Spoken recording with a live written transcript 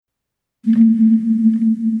Can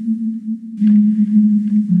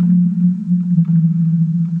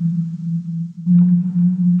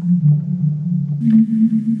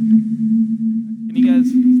you guys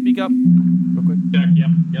speak up real quick? Check, yep.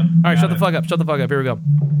 All right, shut the fuck up. Here we go.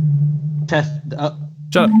 Test.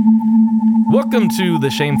 Shut up. Welcome to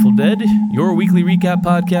The Shameful Dead, your weekly recap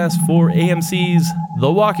podcast for AMC's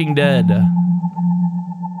The Walking Dead.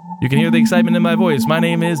 You can hear the excitement in my voice. My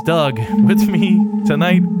name is Doug. With me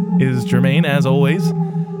tonight is Jermaine, as always.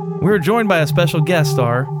 We're joined by a special guest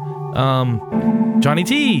star, Johnny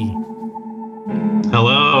T.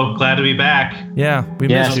 Hello, glad to be back. Yeah, we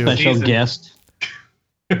missed you. Special guest.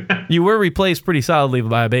 You were replaced pretty solidly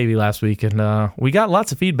by a baby last week, and we got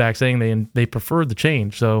lots of feedback saying they preferred the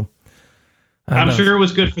change. So I'm sure it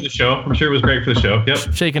was good for the show. I'm sure it was great for the show.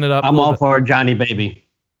 Yep, shaking it up. I'm all for Johnny Baby.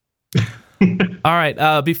 All right,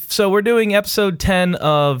 so we're doing episode 10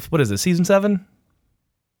 of, what is it, season 7?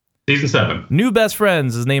 Season 7. New Best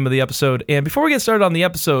Friends is the name of the episode. And before we get started on the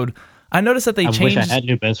episode, I noticed that they changed. I wish I had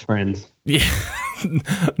new best friends. Yeah,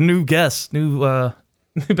 new guests, new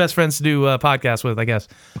best friends to do podcasts with, I guess.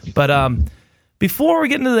 But before we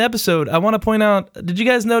get into the episode, I want to point out, did you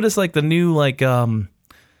guys notice like the new like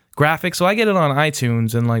graphics? So I get it on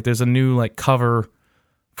iTunes, and like there's a new like cover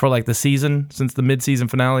for like the season since the mid-season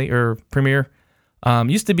finale or premiere.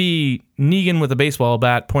 Used to be Negan with a baseball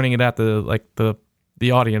bat pointing it at the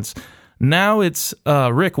audience. Now it's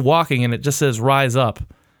Rick walking, and it just says "Rise Up."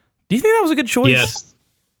 Do you think that was a good choice? Yes.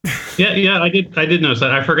 Yeah, I did notice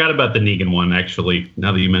that. I forgot about the Negan one, actually,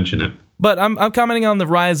 now that you mention it. But I'm commenting on the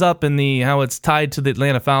Rise Up and the how it's tied to the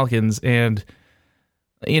Atlanta Falcons, and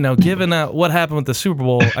given what happened with the Super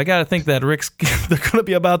Bowl, I gotta think that they're gonna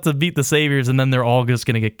be about to beat the Saviors, and then they're all just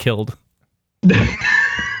gonna get killed.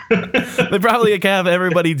 They probably have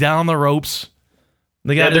everybody down the ropes.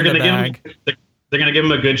 They got they're gonna give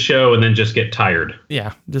them a good show and then just get tired.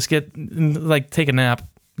 Yeah, just take a nap,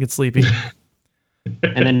 get sleepy.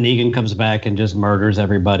 And then Negan comes back and just murders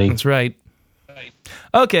everybody. That's right.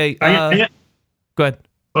 Okay. Go ahead.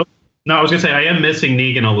 Oh, no, I was going to say, I am missing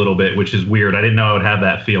Negan a little bit, which is weird. I didn't know I would have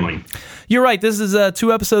that feeling. You're right. This is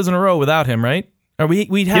 2 episodes in a row without him, right? Or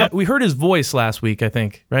we heard his voice last week, I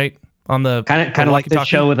think, right? On the kind of like the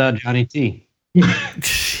show without Johnny T.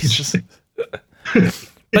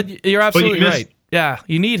 But you're absolutely right. Yeah,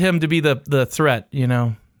 you need him to be the threat, You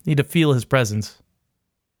need to feel his presence.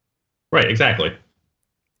 Right, exactly.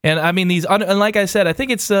 And I mean, and like I said, I think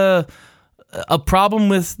it's a problem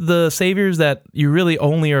with the Saviors that you really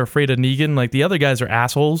only are afraid of Negan. Like the other guys are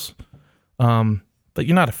assholes, but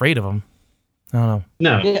you're not afraid of them. I don't know.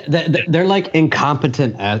 No, yeah, they're like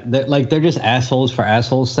incompetent. They're just assholes for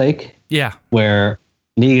assholes' sake. Yeah. Where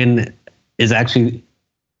Negan is actually,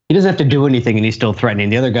 he doesn't have to do anything, and he's still threatening.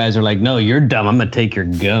 The other guys are like, "No, you're dumb. I'm gonna take your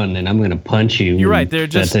gun and I'm gonna punch you." You're right. They're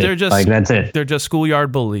just like, that's it. They're just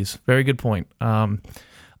schoolyard bullies. Very good point.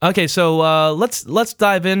 Okay, so let's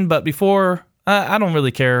dive in. But before, I don't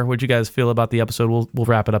really care what you guys feel about the episode. We'll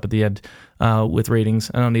wrap it up at the end with ratings.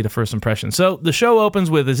 I don't need a first impression. So the show opens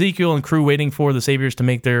with Ezekiel and crew waiting for the Saviors to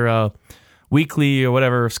make their weekly or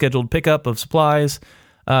whatever scheduled pickup of supplies.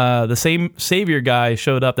 The same Savior guy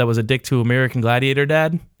showed up that was a dick to American Gladiator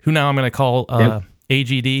Dad, who now I'm going to call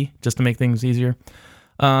AGD just to make things easier.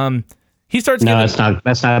 He starts. No, that's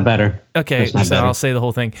not better. Okay, so better. I'll say the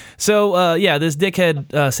whole thing. So, this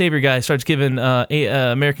dickhead Savior guy starts giving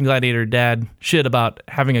American Gladiator Dad shit about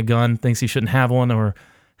having a gun. Thinks he shouldn't have one or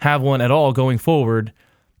have one at all going forward.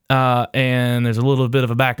 And there's a little bit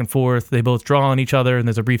of a back and forth. They both draw on each other, and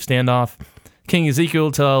there's a brief standoff. King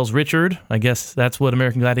Ezekiel tells Richard, I guess that's what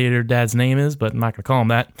American Gladiator Dad's name is, but I'm not going to call him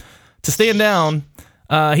that, to stand down.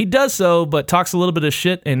 He does so, but talks a little bit of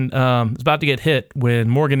shit and is about to get hit when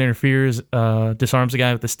Morgan interferes, disarms the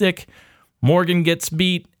guy with the stick. Morgan gets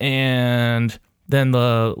beat, and then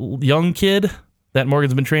the young kid that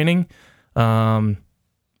Morgan's been training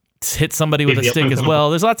hits somebody with a stick as well.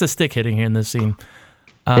 There's lots of stick hitting here in this scene.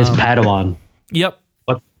 His Padawan. Yep.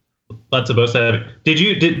 Lots of both sides. Did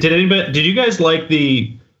you guys like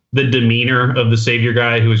the demeanor of the Savior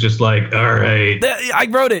guy who was just like, all right. I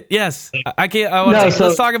wrote it. Yes. I can't.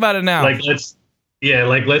 Let's talk about it now. Let's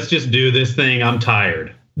just do this thing. I'm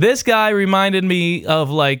tired. This guy reminded me of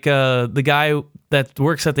the guy that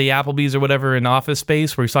works at the Applebee's or whatever in Office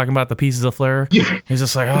Space, where he's talking about the pieces of flair. Yeah. He's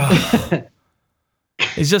just like, oh.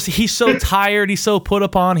 He's so tired. He's so put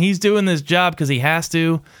upon. He's doing this job because he has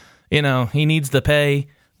to. He needs the pay.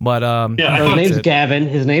 But his name's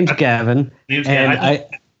Gavin.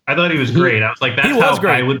 I thought he was great. I was like, that's how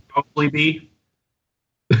great. I would probably be.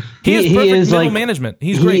 He has perfect middle management.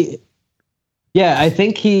 He's great. Yeah, I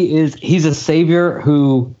think he's a Savior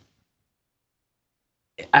who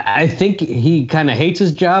I think he kind of hates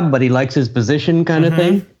his job, but he likes his position, kind of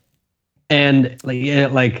thing. And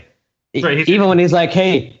like even when he's like,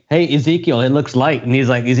 hey, Ezekiel, it looks light, and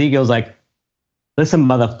Ezekiel's like, listen,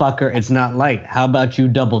 motherfucker, it's not light. How about you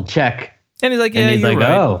double check? And he's like, yeah, you're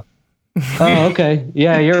right. Oh, okay.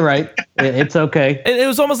 Yeah, you're right. It's okay. It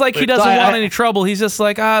was almost like he doesn't want any trouble. He's just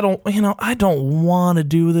like, I don't want to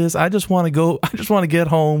do this. I just want to go. I just want to get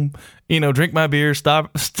home, drink my beer,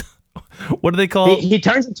 stop. What do they call it? He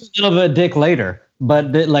turns into a little bit of a dick later,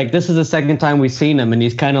 but this is the second time we've seen him, and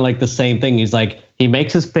he's kind of like the same thing. He's like, he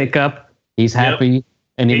makes his pickup, he's happy,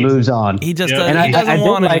 and he moves on. He just doesn't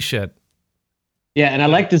want any shit. Yeah, and I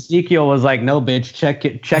liked Ezekiel was like, no, bitch, check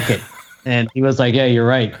it. And he was like, yeah, you're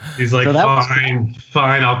right. He's like,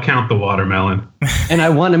 fine, I'll count the watermelon. And I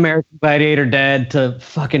want American Gladiator Dad to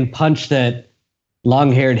fucking punch that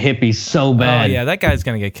long-haired hippie so bad. Oh, yeah, that guy's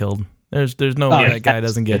going to get killed. There's no way that guy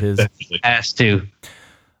doesn't get his. Has to.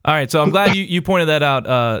 All right, so I'm glad you pointed that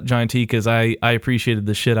out, Giant T, because I appreciated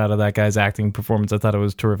the shit out of that guy's acting performance. I thought it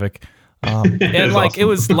was terrific. And it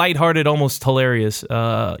was lighthearted, almost hilarious,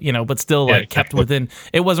 but still kept within.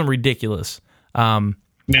 It wasn't ridiculous.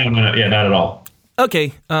 No, not at all.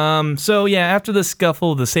 Okay, so after the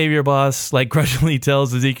scuffle, the savior boss grudgingly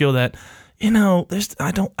tells Ezekiel that, I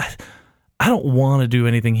don't want to do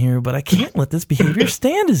anything here, but I can't let this behavior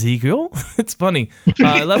stand, Ezekiel. It's funny.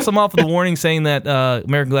 I left him off with a warning saying that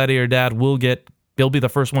American Gladiator Dad he'll be the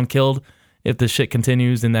first one killed if this shit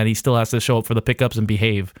continues, and that he still has to show up for the pickups and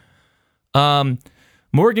behave.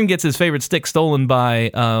 Morgan gets his favorite stick stolen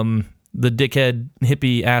by the dickhead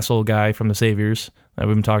hippie asshole guy from the Saviors that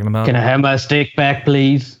we've been talking about. Can I have my stick back,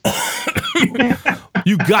 please?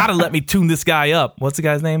 You gotta let me tune this guy up. What's the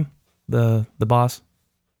guy's name? The boss?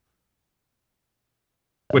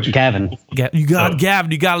 Gavin. Gavin, you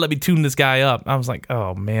gotta let me tune this guy up. I was like,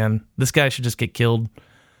 oh man, this guy should just get killed.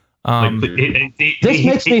 This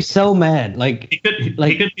makes me so mad. He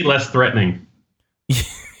could be less threatening.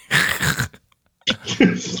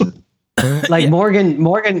 Morgan,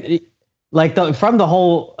 from the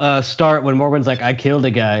whole start when Morgan's like, I killed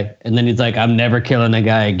a guy, and then he's like, I'm never killing a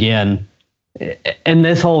guy again. And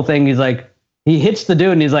this whole thing, he's like, he hits the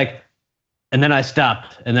dude, and he's like, and then I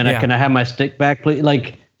stopped, and then can I have my stick back, please?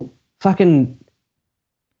 Fucking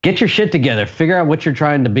get your shit together. Figure out what you're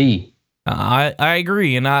trying to be. I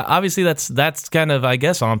agree, and obviously that's kind of, I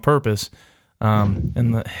guess, on purpose.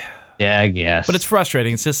 Yeah, I guess. But it's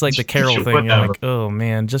frustrating. It's just like the Carol thing. You're like, oh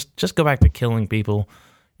man, just go back to killing people.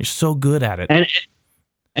 You're so good at it. And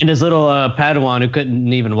his little Padawan who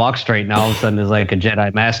couldn't even walk straight now all of a sudden is like a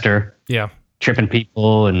Jedi master. Yeah, tripping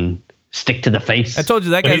people and stick to the face. I told you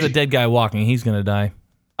that guy's a dead guy walking. He's gonna die.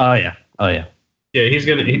 Oh yeah. Yeah, he's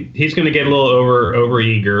gonna get a little over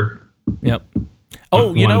eager. Yep.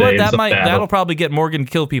 Oh, you know what? That'll probably get Morgan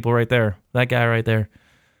to kill people right there. That guy right there.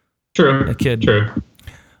 True. That kid. True.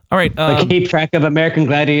 All right. Keep track of American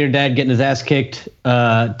Gladiator Dad getting his ass kicked.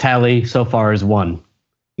 Tally so far is 1.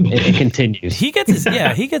 It continues. He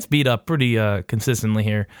gets beat up pretty consistently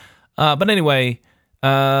here. But anyway,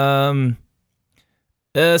 so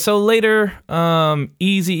later,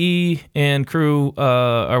 Eazy-E and crew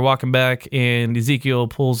are walking back, and Ezekiel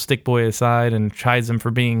pulls Stick Boy aside and chides him for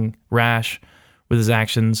being rash with his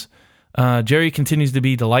actions. Jerry continues to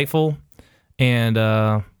be delightful, and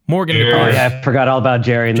Morgan. I forgot all about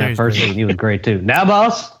Jerry in that first scene. He was great too. Now,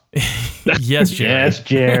 boss. Yes, Jerry. Yes,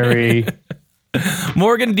 Jerry.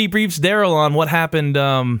 Morgan debriefs Daryl on what happened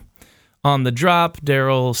on the drop.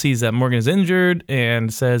 Daryl sees that Morgan is injured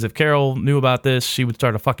and says if Carol knew about this, she would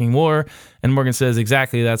start a fucking war. And Morgan says,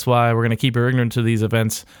 exactly, that's why we're going to keep her ignorant to these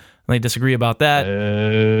events. And they disagree about that.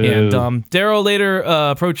 And Daryl later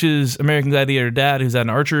approaches American Gladiator Dad, who's at an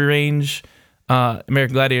archery range.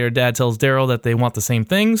 American Gladiator Dad tells Daryl that they want the same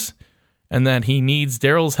things and that he needs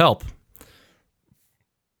Daryl's help.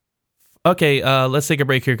 Okay, let's take a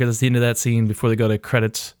break here because it's the end of that scene before they go to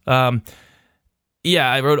credits. Yeah,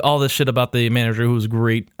 I wrote all this shit about the manager who was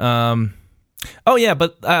great. But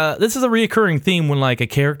this is a reoccurring theme when like a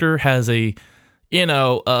character has a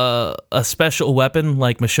special weapon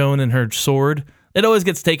like Michonne and her sword. It always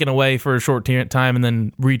gets taken away for a short time and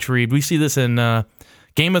then retrieved. We see this in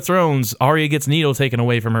Game of Thrones. Arya gets needle taken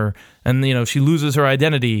away from her, and she loses her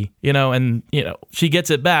identity. And she gets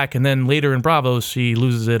it back, and then later in Bravos she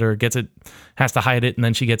loses it or gets it, has to hide it, and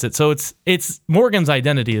then she gets it. So it's Morgan's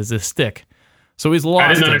identity is this stick. So he's lost.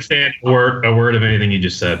 I didn't understand a word of anything you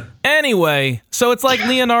just said. Anyway, so it's like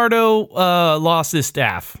Leonardo lost his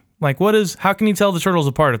staff. Like, how can you tell the turtles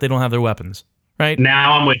apart if they don't have their weapons? Right?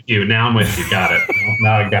 Now I'm with you. Got it.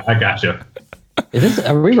 Now I got you.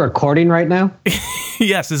 Are we recording right now?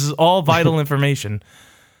 Yes, this is all vital information.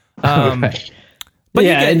 Right. But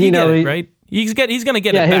Yeah, and you know, right? He's going to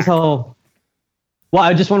get it back. His whole. Well,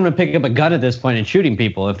 I just want him to pick up a gun at this point and shooting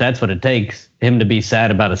people if that's what it takes. Him to be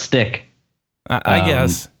sad about a stick. I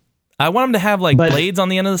guess. I want him to have like blades on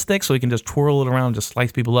the end of the stick so he can just twirl it around and just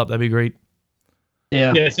slice people up. That'd be great.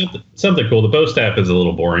 Yeah. Yeah, something cool. The bow staff is a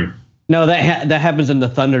little boring. No, that happens in the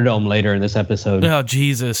Thunderdome later in this episode. Oh,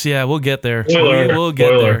 Jesus. Yeah, we'll get there. We'll get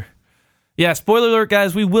Spoiler. there. Yeah, spoiler alert,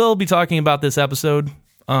 guys. We will be talking about this episode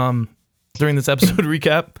during this episode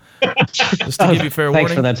recap. Just to give you fair warning.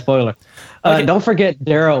 Thanks for that spoiler. Okay. Don't forget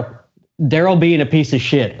Daryl. Daryl being a piece of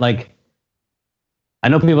shit. Like, I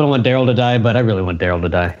know people don't want Daryl to die, but I really want Daryl to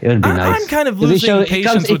die. It would be nice. I'm kind of losing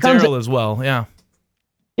patience with Daryl as well. Yeah.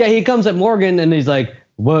 Yeah, he comes at Morgan and he's like,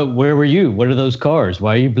 where were you? What are those cars?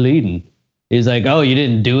 Why are you bleeding? He's like, oh, you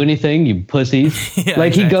didn't do anything, you pussies. Yeah,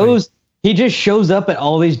 like exactly. he just shows up at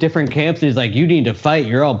all these different camps. And he's like, you need to fight.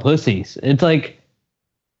 You're all pussies. It's like,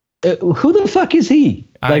 who the fuck is he?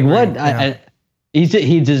 Like, what? Yeah. He's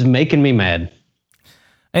just making me mad.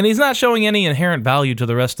 And he's not showing any inherent value to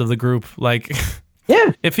the rest of the group. Like,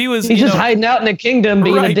 Yeah. if he was, He's just hiding out in the kingdom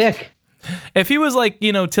being a Right. dick. if he was like,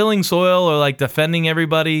 tilling soil or like defending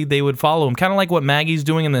everybody, they would follow him. Kind of like what Maggie's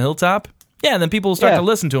doing in the hilltop. Yeah, then people will start to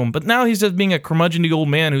listen to him. But now he's just being a curmudgeon old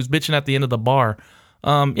man who's bitching at the end of the bar.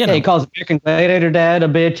 Yeah, he calls American Gladiator Dad a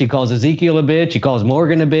bitch. He calls Ezekiel a bitch. He calls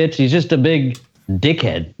Morgan a bitch. He's just a big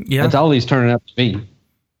dickhead. Yeah. That's all he's turning up to be.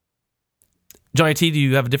 Johnny T, do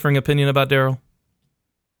you have a differing opinion about Daryl?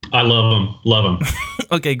 I love him.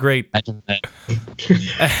 Okay, great.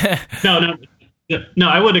 No,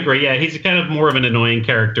 I would agree. Yeah, he's kind of more of an annoying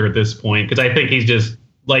character at this point because I think he's just,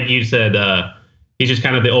 like you said, he's just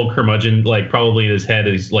kind of the old curmudgeon, like probably in his head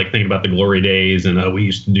he's like thinking about the glory days and we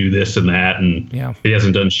used to do this and that, and he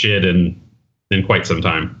hasn't done shit in quite some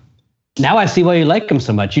time. Now I see why you like him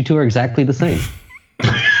so much. You two are exactly the same.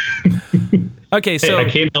 Okay, so I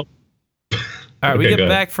can't help. all right, Okay,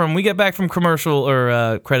 we get back from commercial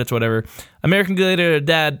or credits or whatever. American Gladiator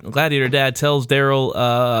Dad tells Daryl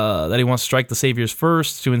that he wants to strike the Saviors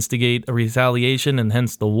first to instigate a retaliation and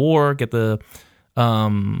hence the war. Get the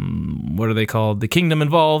what are they called? The kingdom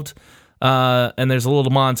involved. And there's a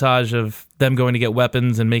little montage of them going to get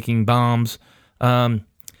weapons and making bombs. And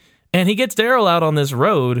he gets Daryl out on this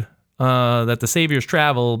road that the Saviors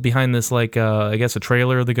travel behind this, like I guess a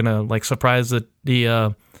trailer. They're gonna like surprise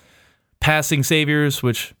the passing Saviors,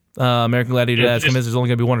 which American Gladiator Dad's convinced there's only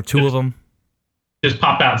going to be one or two of them. Just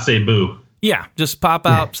pop out, say boo. Yeah, just pop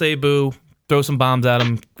out, say boo, throw some bombs at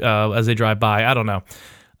them as they drive by. I don't know.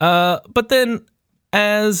 But then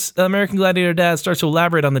as American Gladiator Dad starts to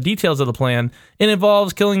elaborate on the details of the plan, it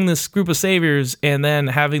involves killing this group of Saviors and then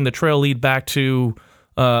having the trail lead back to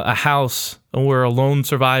a house where a lone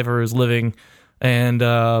survivor is living. And,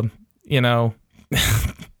 Daryl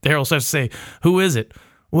starts to say, who is it?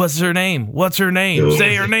 What's her name? What's her name?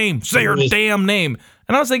 Say her name. Say her damn name.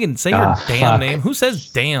 And I was thinking, say her damn name? Who says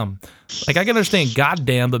damn? Like, I can understand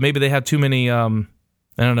goddamn, but maybe they have too many, I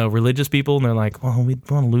don't know, religious people, and they're like, well, we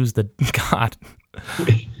want to lose the God.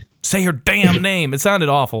 Say her damn name. It sounded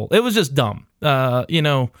awful. It was just dumb,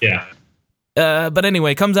 Yeah. But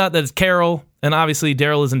anyway, it comes out that it's Carol, and obviously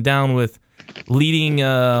Daryl isn't down with leading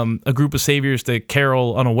a group of Saviors to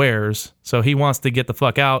Carol unawares, so he wants to get the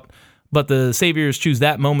fuck out. But the Saviors choose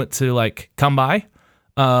that moment to, like, come by.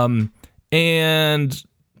 And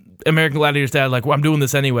American Gladiator's dad, like, well, I'm doing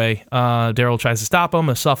this anyway. Daryl tries to stop him.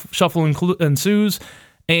 A shuffle ensues.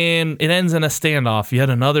 And it ends in a standoff. Yet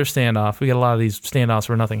another standoff. We got a lot of these standoffs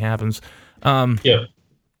where nothing happens. Yeah.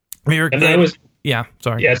 Yeah,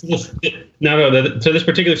 sorry. Yeah. So this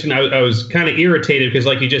particular scene, I was kind of irritated because,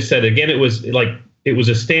 like you just said, again, it was a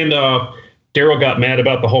standoff. Daryl got mad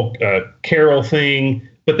about the whole Carol thing.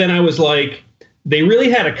 But then I was like, they really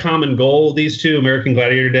had a common goal, these two, American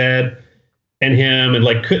Gladiator Dad and him, and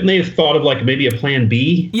like, couldn't they have thought of like maybe a plan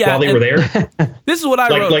B while they were there? This is what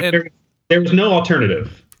I wrote. Like there was no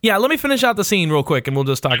alternative. Yeah, let me finish out the scene real quick, and we'll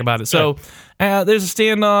just talk about it. So there's a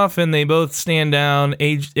standoff, and they both stand down.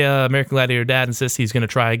 American Gladiator Dad insists he's going to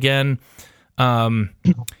try again,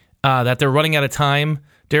 that they're running out of time.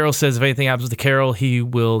 Daryl says if anything happens to Carol, he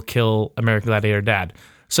will kill American Gladiator Dad.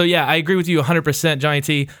 So, yeah, I agree with you 100%, Johnny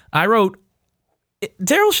T. I wrote,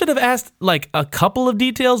 Daryl should have asked, like, a couple of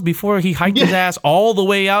details before he hiked his ass all the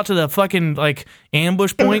way out to the fucking, like,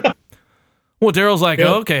 ambush point. Well, Daryl's like,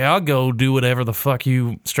 okay, I'll go do whatever the fuck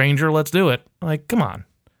you, stranger, let's do it. Like, come on.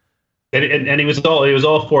 And he was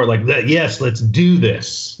all for it, like, yes, let's do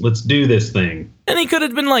this. Let's do this thing. And he could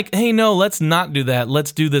have been like, hey, no, let's not do that.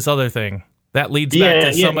 Let's do this other thing. That leads back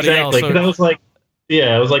to somebody else. Because I was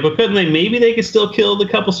like, well, couldn't they? Maybe they could still kill the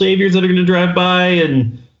couple Saviors that are going to drive by,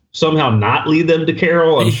 and somehow not lead them to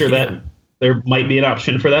Carol. I'm sure that there might be an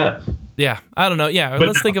option for that. Yeah, I don't know. Yeah, but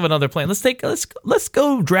let's think of another plan. Let's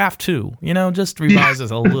go draft 2. Just revise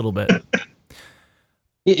this a little bit.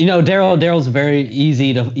 Daryl's very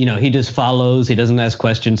easy to, he just follows. He doesn't ask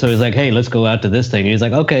questions. So he's like, hey, let's go out to this thing. And he's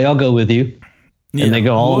like, okay, I'll go with you. And they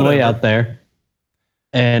go all the way out there.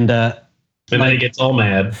 And then he gets all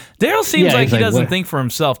mad. Daryl seems like he doesn't think for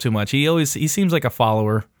himself too much. He seems like a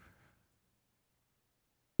follower.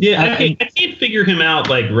 Yeah, I can't figure him out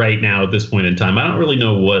right now at this point in time. I don't really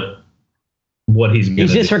know what he's gonna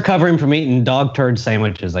He's just do. recovering from eating dog turd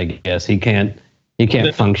sandwiches, I guess. He can't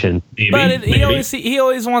function. Maybe, but he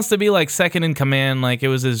always wants to be second in command. Like it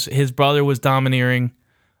was his brother was domineering.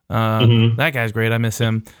 That guy's great. I miss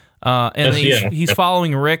him. And he's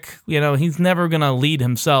following Rick. He's never gonna lead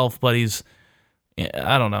himself, but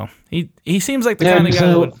I don't know. He seems like the kind of guy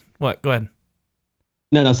that would. What? Go ahead.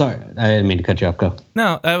 No, sorry. I didn't mean to cut you off. Go.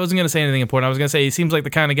 No, I wasn't going to say anything important. I was going to say he seems like the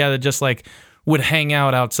kind of guy that just would hang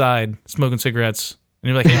out outside smoking cigarettes. And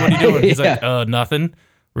you're like, hey, what are you doing? He's like, nothing.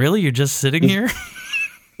 Really? You're just sitting here?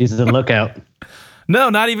 He's the lookout. No,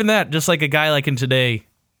 not even that. Just like a guy in today,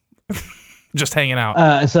 just hanging out.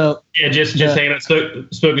 Just hanging out,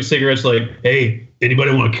 smoking cigarettes like, hey,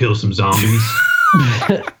 anybody want to kill some zombies?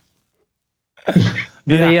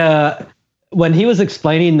 When he was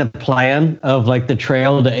explaining the plan of the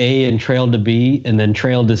trail to A and trail to B and then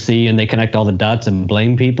trail to C and they connect all the dots and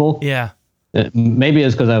blame people. Yeah. Maybe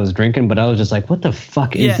it's because I was drinking, but I was just like, what the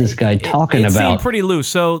fuck is this guy talking about? It seemed pretty loose.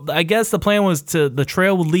 So I guess the plan was the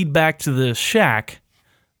trail would lead back to the shack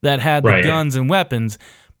that had the guns and weapons,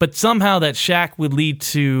 but somehow that shack would lead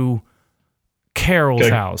to Carol's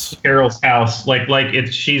house. Carol's house.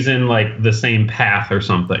 She's in the same path or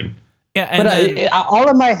something. Yeah, and all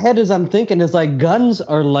in my head I'm thinking is guns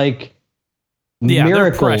are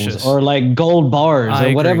miracles or gold bars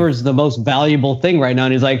or whatever is the most valuable thing right now.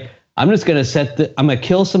 And he's like, I'm just gonna I'm gonna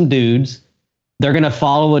kill some dudes. They're gonna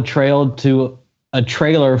follow a trail to a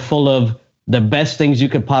trailer full of the best things you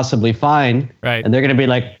could possibly find. Right. And they're gonna be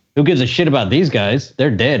like, who gives a shit about these guys?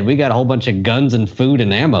 They're dead. We got a whole bunch of guns and food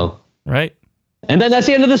and ammo. Right. And then that's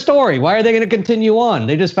the end of the story. Why are they gonna continue on?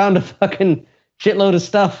 They just found a fucking shitload of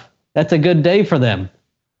stuff. That's a good day for them.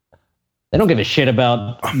 They don't give a shit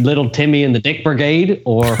about little Timmy and the Dick Brigade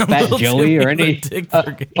or Fat Joey or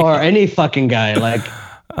any fucking guy.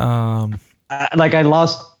 I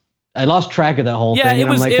lost track of that whole thing.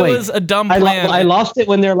 Yeah, it was a dumb plan. I lost it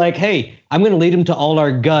when they're like, "Hey, I'm going to lead them to all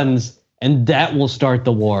our guns, and that will start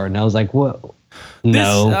the war." And I was like, "What?"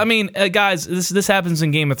 No. Guys, this happens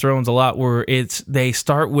in Game of Thrones a lot, where they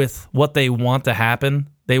start with what they want to happen.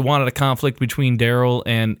 They wanted a conflict between Daryl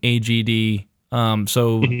and AGD,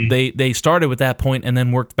 so they started with that point and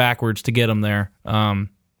then worked backwards to get them there.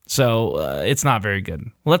 So it's not very good.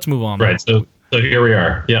 Let's move on. Right. So here we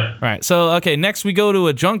are. Yeah. Right. So okay, next we go to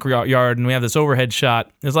a junkyard and we have this overhead shot.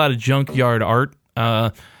 There's a lot of junkyard art.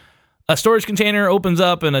 A storage container opens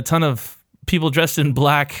up and a ton of people dressed in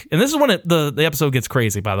black. And this is when the episode gets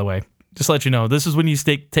crazy. By the way. Just to let you know, this is when you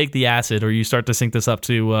take the acid or you start to sync this up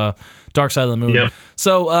to Dark Side of the Moon. Yep.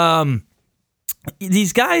 So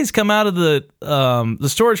these guys come out of the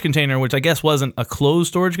storage container, which I guess wasn't a closed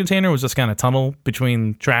storage container. It was just kind of tunnel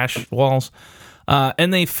between trash walls.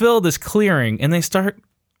 And they fill this clearing and they start,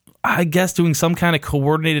 I guess, doing some kind of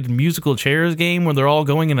coordinated musical chairs game where they're all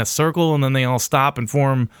going in a circle and then they all stop and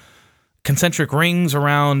form concentric rings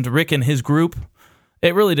around Rick and his group.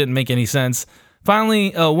 It really didn't make any sense.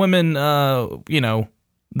 Finally, a woman,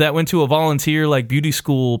 that went to a volunteer beauty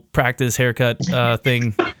school practice haircut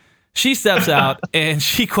thing, she steps out and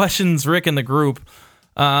she questions Rick and the group.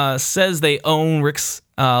 Says they own Rick's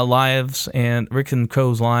lives and Rick and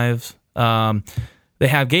Co's lives. They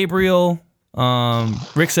have Gabriel.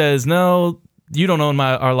 Rick says, "No, you don't own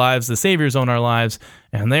our lives. The Saviors own our lives,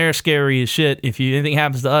 and they're scary as shit. If anything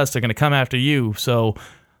happens to us, they're gonna come after you. So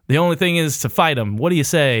the only thing is to fight them. What do you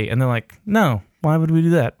say?" And they're like, "No. Why would we do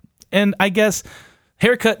that?" And I guess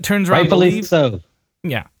Haircut turns around to leave. So.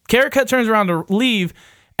 Yeah. Haircut turns around to leave,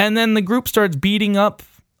 and then the group starts beating up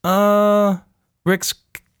Rick's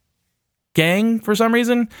gang for some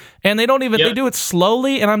reason. And they don't even they do it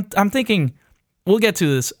slowly, and I'm thinking, we'll get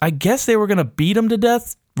to this. I guess they were gonna beat him to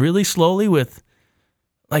death really slowly with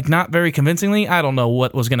not very convincingly. I don't know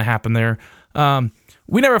what was gonna happen there.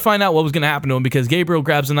 We never find out what was gonna happen to him because Gabriel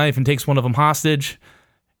grabs a knife and takes one of them hostage.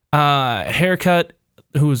 Haircut,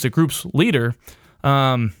 who is the group's leader,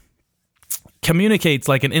 communicates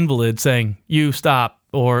like an invalid saying, "You stop,"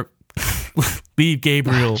 or "Leave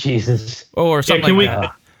Gabriel." Jesus. Or something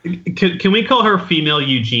that. Can we call her female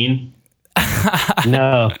Eugene?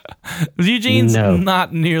 No. Eugene's No.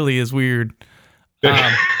 not nearly as weird.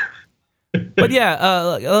 But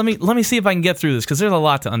yeah, let me see if I can get through this because there's a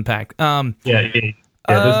lot to unpack. Yeah.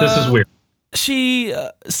 This is weird. She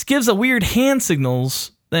gives a weird hand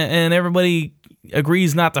signals, and everybody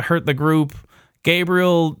agrees not to hurt the group.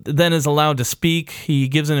 Gabriel then is allowed to speak. He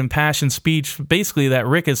gives an impassioned speech, basically that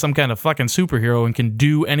Rick is some kind of fucking superhero and can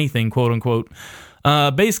do anything, quote unquote.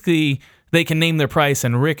 Basically, they can name their price,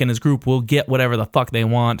 and Rick and his group will get whatever the fuck they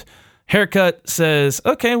want. Haircut says,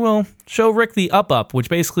 okay, well, show Rick the up, which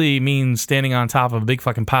basically means standing on top of a big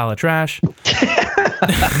fucking pile of trash.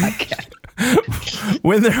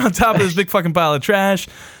 When they're on top of this big fucking pile of trash,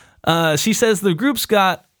 she says the group's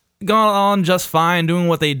gone on just fine doing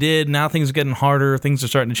what they did. Now things are getting harder. Things are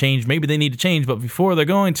starting to change. Maybe they need to change, but before they're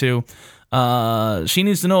going to, she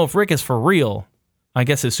needs to know if Rick is for real. I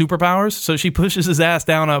guess his superpowers. So she pushes his ass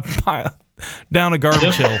down a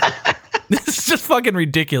garbage hill. This is just fucking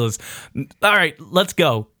ridiculous. All right, let's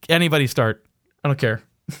go. Anybody start. I don't care.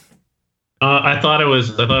 I thought it was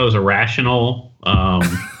a rational,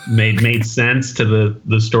 made sense to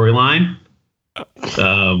the storyline.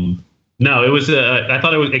 No, it was. I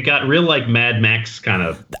thought it got real like Mad Max kind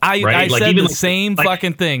of. I like, said even the same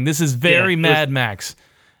fucking thing. This is very Mad Max.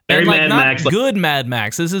 Very and like Mad not Max, good Mad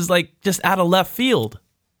Max. This is like just out of left field.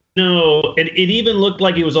 No, it even looked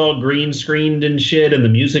like it was all green screened and shit, and the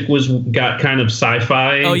music got kind of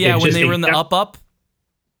sci-fi. Oh yeah, when they were in the up.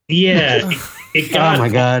 Yeah, it got. Oh my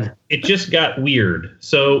god! It just got weird.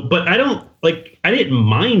 So, but I didn't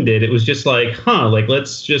mind it. It was just like, like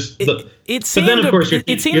let's just. It seemed but then of course you're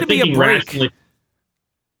to be a break. Rationally,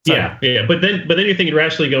 yeah. But then you're thinking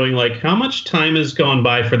rationally, going like, how much time has gone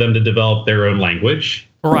by for them to develop their own language?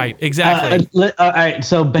 Right. Exactly. All right.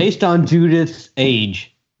 So based on Judith's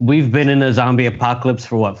age, we've been in a zombie apocalypse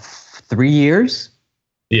for what, 3 years?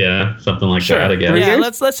 Yeah, something like that. I guess. Yeah,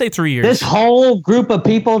 let's say 3 years. This whole group of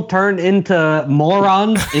people turned into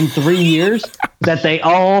morons in 3 years. That they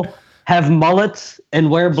all have mullets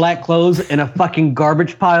and wear black clothes in a fucking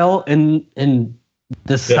garbage pile in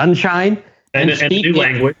the sunshine. And a new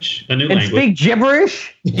language. And speak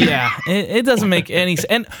gibberish. Yeah, it doesn't make any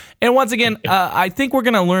sense. And once again, I think we're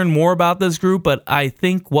going to learn more about this group, but I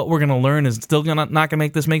think what we're going to learn is still not going to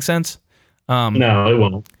make this make sense. No, it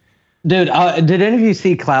won't. Dude, did any of you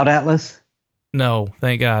see Cloud Atlas? No,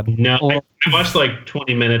 thank God. No, I watched like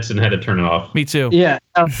 20 minutes and had to turn it off. Me too. Yeah,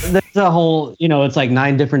 there's a whole, it's like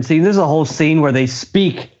 9 different scenes. There's a whole scene where they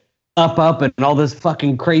speak up and all this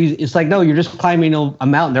fucking crazy. It's like, no, you're just climbing a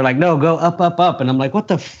mountain. They're like, no, go up. And I'm like, what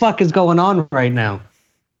the fuck is going on right now?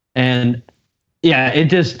 And yeah, it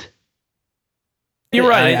just. You're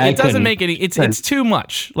right. It doesn't make any. It's too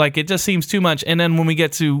much. Like it just seems too much. And then when we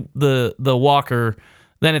get to the Walker,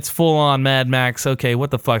 then it's full on Mad Max. Okay, what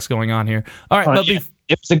the fuck's going on here? All right, but it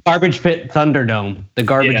was the Garbage Pit Thunderdome. The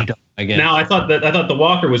Garbage Dome. Again. Now I thought the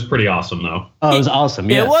Walker was pretty awesome though. Oh, it was awesome.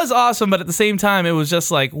 Yeah, it was awesome, but at the same time, it was just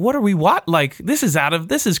like, what are we? What like this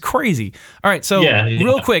is crazy. All right, so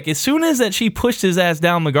real quick, as soon as that she pushed his ass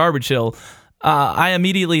down the garbage hill, I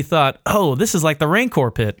immediately thought, oh, this is like the Rancor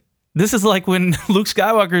pit. This is like when Luke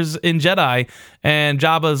Skywalker's in Jedi and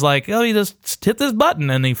Jabba's like, oh, you just hit this button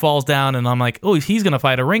and he falls down, and I'm like, oh, he's gonna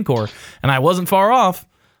fight a Rancor, and I wasn't far off,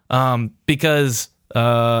 because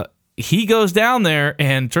he goes down there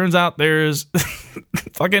and turns out there's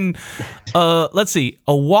fucking let's see,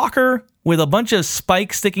 a walker with a bunch of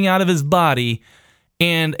spikes sticking out of his body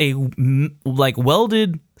and a like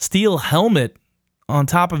welded steel helmet on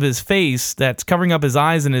top of his face that's covering up his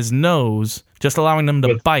eyes and his nose, just allowing them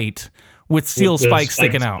to bite with steel spikes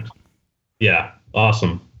sticking out. Yeah,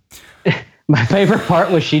 awesome. My favorite part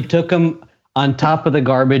was she took him on top of the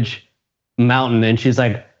garbage mountain and she's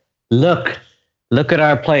like, look at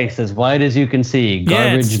our place, as wide as you can see.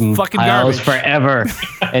 Garbage fucking piles garbage forever.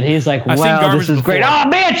 And he's like, wow, this is great. Oh,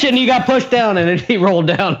 bitch! And he got pushed down, and then he rolled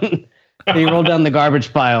down. He rolled down the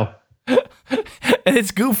garbage pile. And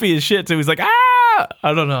it's goofy as shit, so he's like, ah!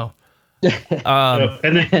 I don't know.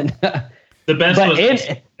 And then the best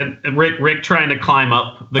was Rick trying to climb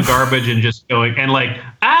up the garbage and just going, and like,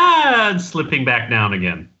 and slipping back down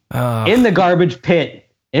again. In the garbage pit.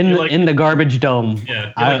 In the garbage dome.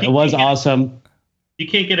 Yeah. It was awesome. You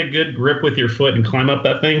can't get a good grip with your foot and climb up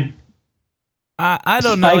that thing? I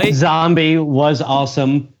don't know. Spike Zombie was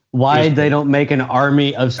awesome. Why they don't make an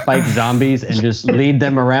army of Spike Zombies and just lead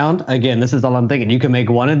them around? Again, this is all I'm thinking. You can make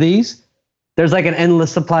one of these. There's like an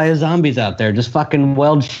endless supply of zombies out there. Just fucking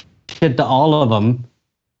weld shit to all of them,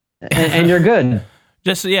 and you're good.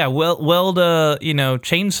 Just weld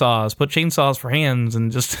chainsaws. Put chainsaws for hands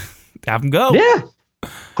and just have them go. Yeah,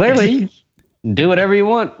 clearly, do whatever you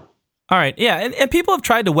want. All right, yeah, and people have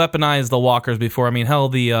tried to weaponize the walkers before. I mean, hell,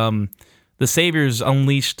 the Saviors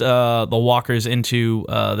unleashed the walkers into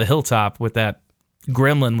the hilltop with that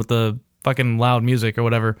gremlin with the fucking loud music or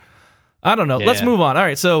whatever. I don't know. Yeah. Let's move on. All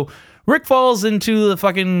right, so Rick falls into the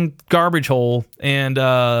fucking garbage hole, and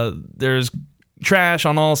there's trash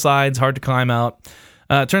on all sides, hard to climb out.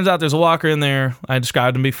 Turns out there's a walker in there. I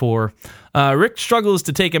described him before. Rick struggles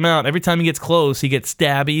to take him out. Every time he gets close, he gets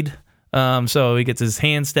stabbied. So he gets his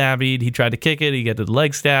hand stabbied. He tried to kick it. He gets the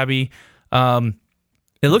leg stabby.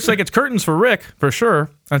 It looks like it's curtains for Rick, for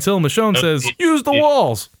sure, until Michonne says, use the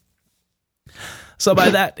walls. So by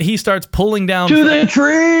that, he starts pulling down... To the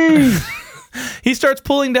tree! He starts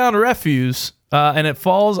pulling down refuse, and it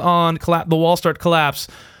falls on... The walls start to collapse,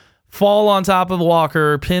 fall on top of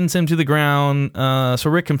Walker, pins him to the ground, so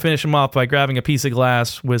Rick can finish him off by grabbing a piece of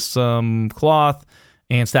glass with some cloth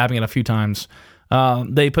and stabbing it a few times.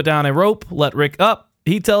 They put down a rope, let Rick up.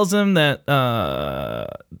 He tells them that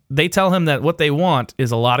they tell him that what they want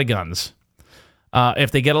is a lot of guns.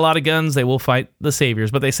 If they get a lot of guns, they will fight the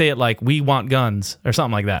Saviors. But they say it like, we want guns, or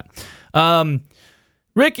something like that.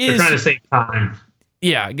 Rick is... They're trying to save time.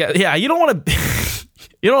 Yeah, you don't want to...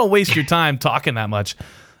 you don't want to waste your time talking that much.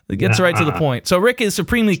 It gets right to the point. So Rick is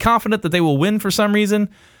supremely confident that they will win for some reason.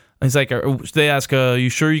 He's like, they ask, you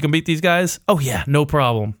sure you can beat these guys? Oh, yeah, no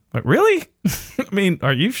problem. Like, really? I mean,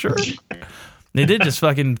 are you sure? They did just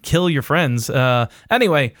fucking kill your friends.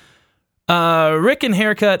 Anyway, Rick and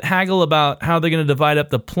Haircut haggle about how they're going to divide up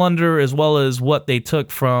the plunder as well as what they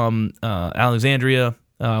took from Alexandria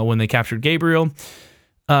when they captured Gabriel.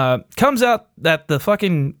 Comes out that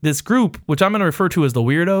this group, which I'm going to refer to as the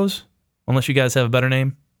Weirdos, unless you guys have a better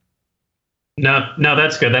name. No,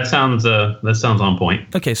 that's good. That sounds on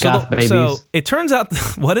point. Okay, so it turns out,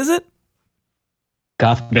 what is it?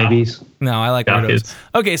 Goth babies. No, I like Goth weirdos. Kids.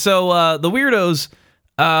 Okay, so the Weirdos,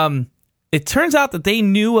 it turns out that they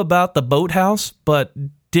knew about the boathouse, but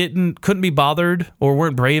couldn't be bothered or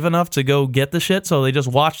weren't brave enough to go get the shit, so they just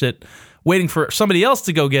watched it, waiting for somebody else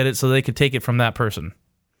to go get it so they could take it from that person.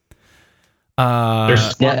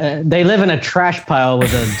 They live in a trash pile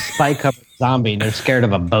with a spike-covered zombie, and they're scared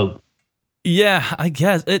of a boat. Yeah, I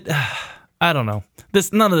guess it. I don't know.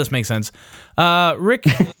 None of this makes sense. Rick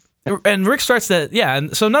starts that. Yeah,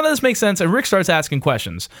 and so none of this makes sense. And Rick starts asking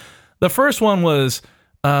questions. The first one was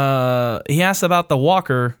he asked about the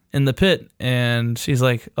walker in the pit, and she's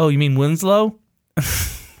like, "Oh, you mean Winslow?"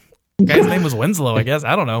 The guy's name was Winslow, I guess.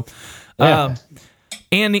 I don't know. Yeah.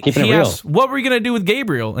 And he asks, "What were you gonna do with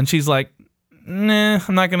Gabriel?" And she's like, "Nah,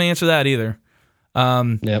 I'm not gonna answer that either."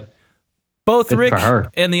 Yep. Both good Rick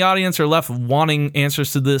and the audience are left wanting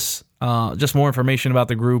answers to this, just more information about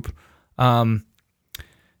the group. And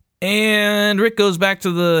Rick goes back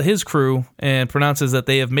to his crew and pronounces that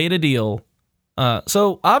they have made a deal.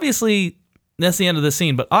 So obviously, that's the end of the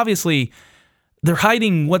scene, but obviously they're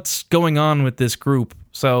hiding what's going on with this group.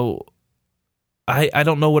 So I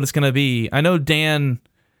don't know what it's going to be. I know Dan,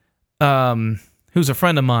 who's a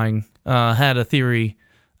friend of mine, had a theory,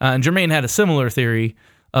 and Jermaine had a similar theory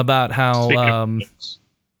about how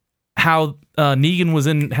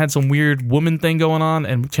Negan had some weird woman thing going on,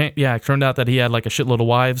 and it turned out that he had like a shitload of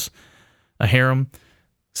wives, a harem.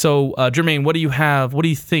 So, Jermaine, what do you have? What do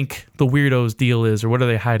you think the Weirdos' deal is, or what are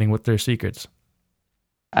they hiding with their secrets?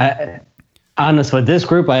 Honest, with this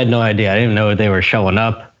group, I had no idea. I didn't know they were showing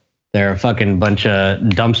up. They're a fucking bunch of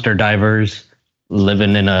dumpster divers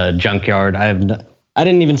living in a junkyard. I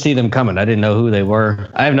didn't even see them coming. I didn't know who they were.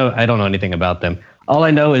 I don't know anything about them. All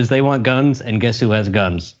I know is they want guns, and guess who has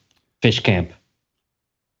guns? Fish Camp.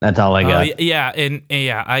 That's all I got.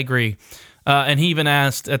 I agree. And he even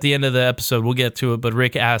asked at the end of the episode, we'll get to it, but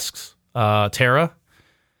Rick asks Tara,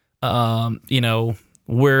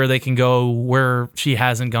 where they can go, where she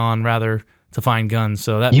hasn't gone, rather, to find guns.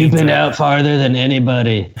 So that you've been out farther than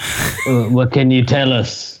anybody. What can you tell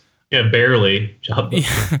us? Yeah, barely. Up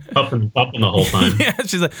in the whole time. Yeah,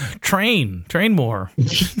 she's like, train more.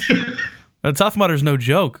 The Tough Mudder's no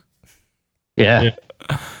joke. Yeah.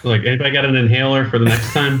 Like, anybody got an inhaler for the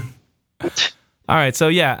next time? All right, so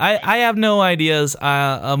yeah, I have no ideas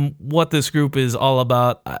what this group is all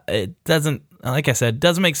about. It doesn't, like I said,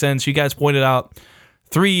 doesn't make sense. You guys pointed out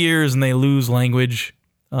 3 years and they lose language.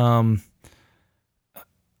 I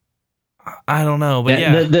don't know, but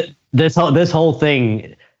yeah. This whole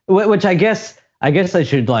thing, which I guess I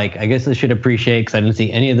should appreciate, because I didn't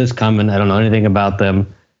see any of this coming. I don't know anything about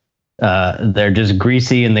them. They're just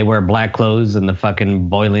greasy and they wear black clothes in the fucking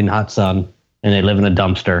boiling hot sun, and they live in a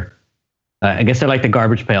dumpster. I guess they're like the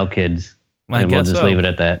Garbage Pail Kids. We'll just leave it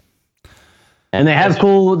at that. And they have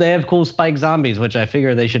cool spike zombies, which I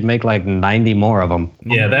figure they should make like 90 more of them.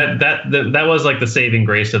 Yeah, that was like the saving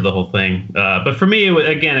grace of the whole thing. But for me,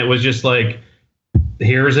 it was just like,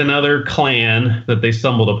 here's another clan that they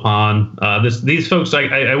stumbled upon. These folks,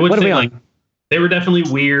 I would say, like, they were definitely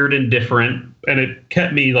weird and different, and it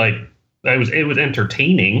kept me like, it was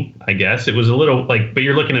entertaining, I guess. It was a little like, but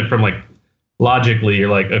you're looking at it from like logically, you're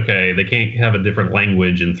like, okay, they can't have a different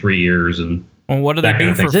language in 3 years, and well, what do they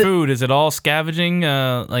do for food? Is it all scavenging?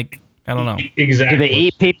 Like, I don't know. Exactly. Do they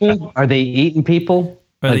eat people? Are they eating people?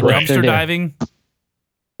 Are they dumpster diving?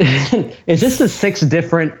 Is this a 6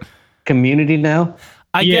 different community now?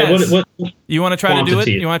 I guess. What you want to try to do it?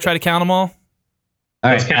 You want to try to count them all?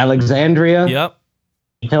 All right. Alexandria. Yep.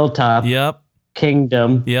 Hilltop. Yep.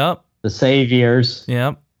 Kingdom. Yep. The Saviors.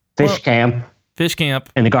 Yep. Fish Camp.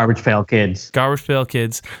 And the Garbage Pail Kids.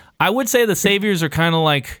 I would say the Saviors are kind of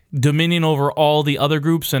like dominion over all the other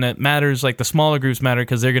groups, and it matters, like the smaller groups matter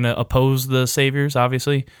because they're going to oppose the Saviors,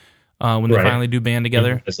 obviously, when they finally do band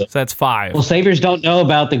together. So that's 5. Well, Saviors don't know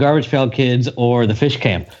about the Garbage Pail Kids or the Fish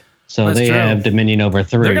Camp, so that's true. Have dominion over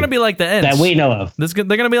 3. They're going to be like the Ents. That we know of. They're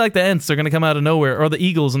going to be like the Ents. They're going to come out of nowhere, or the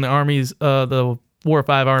Eagles in the armies, the War of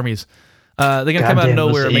 5 armies. They're going to come out of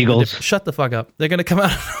nowhere and make the difference. Shut the fuck up. They're going to come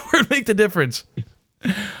out of nowhere and make the difference.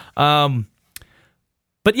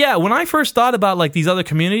 But yeah, when I first thought about like these other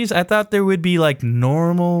communities, I thought there would be like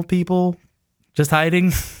normal people just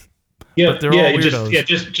hiding. Yeah, but they're all weirdos.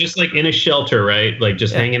 Just like in a shelter, right? Like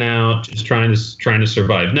just hanging out, just trying to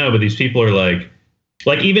survive. No, but these people are like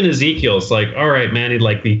even Ezekiel's like, all right, man, he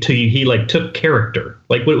took character.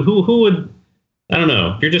 Like who would, I don't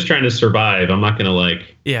know. If you're just trying to survive, I'm not gonna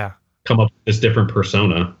come up with this different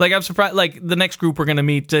persona. Like I'm surprised. Like the next group we're gonna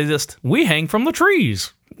meet, we hang from the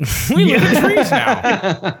trees. We live in trees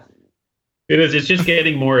now. It's just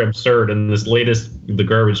getting more absurd, and this latest, the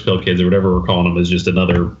Garbage Pail Kids or whatever we're calling them, is just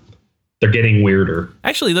another. They're getting weirder.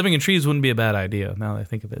 Actually, living in trees wouldn't be a bad idea. Now that I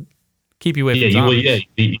think of it, keep you away from zombies.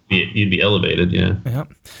 You'd be elevated. Yeah.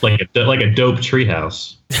 Like a dope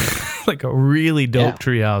treehouse. Like a really dope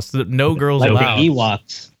treehouse. No girls allowed. Like the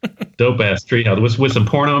Ewoks. Dope ass treehouse with some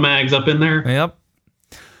porno mags up in there. Yep.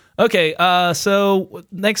 Okay, so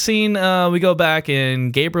next scene, we go back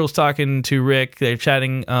and Gabriel's talking to Rick. They're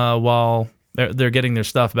chatting while they're getting their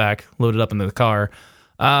stuff back, loaded up into the car.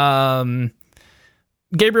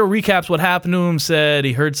 Gabriel recaps what happened to him, said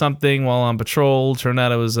he heard something while on patrol. Turned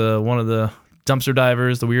out it was one of the dumpster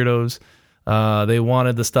divers, the weirdos. They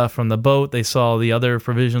wanted the stuff from the boat. They saw the other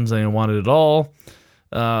provisions. They didn't want it at all.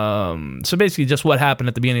 So basically just what happened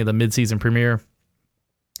at the beginning of the mid-season premiere.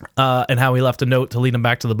 And how he left a note to lead him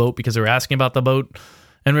back to the boat because they were asking about the boat.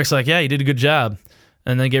 And Rick's like, yeah, you did a good job.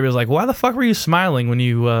 And then Gabriel's like, why the fuck were you smiling when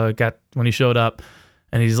you showed up?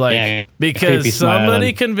 And he's like, because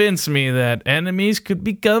somebody convinced me that enemies could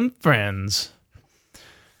become friends.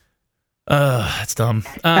 That's dumb.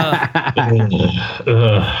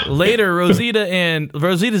 Later,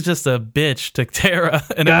 Rosita's just a bitch to Tara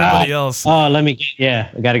and everybody else. Oh, I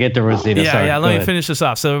got to get to Rosita. Yeah, let me finish this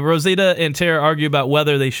off. So Rosita and Tara argue about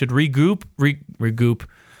whether they should regroup,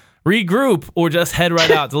 or just head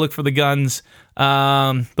right out to look for the guns.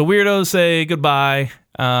 The weirdos say goodbye,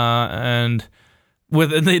 and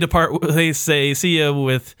they depart. They say, "See ya,"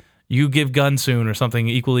 with "you give gun soon" or something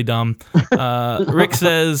equally dumb. Rick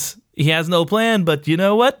says he has no plan, but you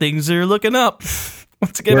know what? Things are looking up.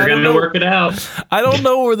 Once again, we're going to work it out. I don't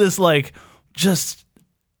know where this just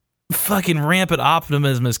fucking rampant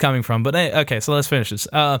optimism is coming from, but hey, okay, so let's finish this.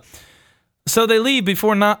 So they leave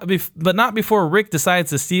but not before Rick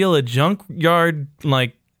decides to steal a junkyard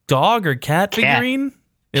dog or cat figurine.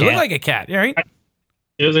 It looked like a cat, right?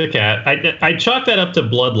 It was a cat. I chalk that up to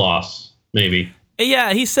blood loss, maybe.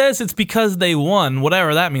 Yeah, he says it's because they won,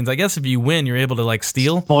 whatever that means. I guess if you win, you're able to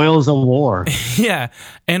steal. Spoils of war. Yeah,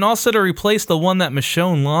 and also to replace the one that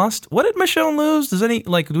Michonne lost. What did Michonne lose? Does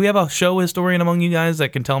do we have a show historian among you guys that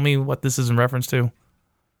can tell me what this is in reference to?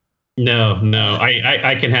 No.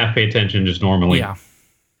 I can half pay attention just normally. Yeah.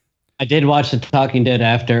 I did watch The Talking Dead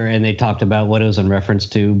after, and they talked about what it was in reference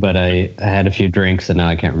to, but I had a few drinks, and now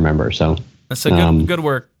I can't remember. So that's good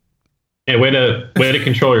work. Hey, way to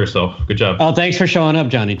control yourself. Good job. Oh, thanks for showing up,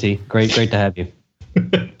 Johnny T. Great to have you.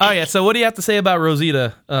 Oh yeah. So what do you have to say about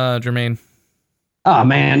Rosita, Jermaine? Oh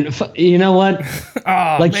man, you know what?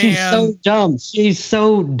 She's so dumb. She's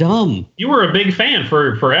so dumb. You were a big fan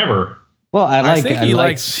for forever. Well, he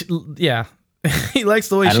likes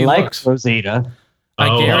the way she looks. Rosita.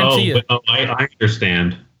 I guarantee it. I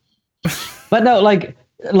understand. But no,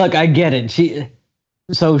 look, I get it.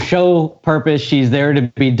 So show purpose, she's there to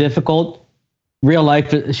be difficult. Real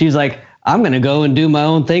life, she's like, I'm going to go and do my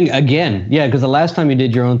own thing again. Yeah, because the last time you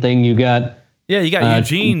did your own thing, you got you got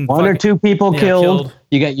Eugene. One or two people killed.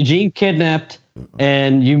 You got Eugene kidnapped,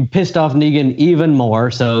 and you pissed off Negan even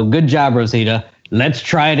more. So good job, Rosita. Let's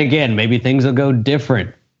try it again. Maybe things will go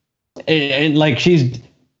different. And like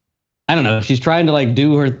I don't know. She's trying to like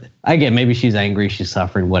do her. I get maybe she's angry. She's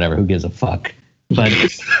suffering. Whatever. Who gives a fuck? But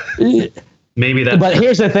maybe that. But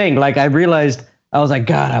here's the thing. Like I realized, I was like,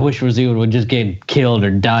 God, I wish Rosita would just get killed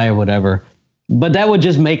or die or whatever. But that would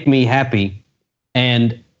just make me happy.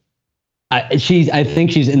 And I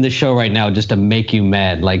think she's in the show right now just to make you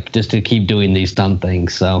mad, like just to keep doing these dumb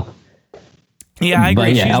things. So yeah, I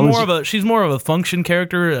agree. Yeah, she's more of a function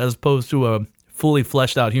character as opposed to a fully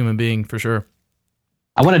fleshed out human being for sure.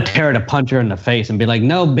 I want to tear her to punch her in the face and be like,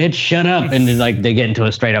 "No, bitch, shut up!" And then like they get into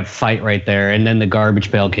a straight up fight right there, and then the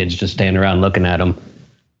garbage pail kids just stand around looking at them.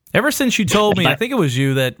 Ever since you told me, I think it was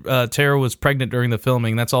you that Tara was pregnant during the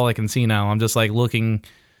filming. That's all I can see now. I'm just like looking.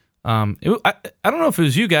 I don't know if it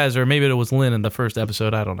was you guys or maybe it was Lynn in the first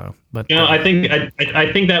episode. I don't know, but I think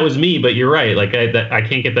that was me. But you're right. Like I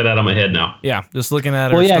can't get that out of my head now. Yeah, just looking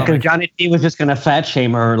at her. Well, yeah, because Johnny T was just gonna fat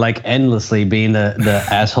shame her like endlessly, being the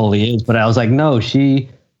asshole he is. But I was like, no, she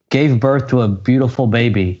gave birth to a beautiful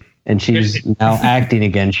baby, and she's now acting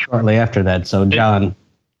again shortly after that. So John,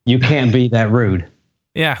 you can't be that rude.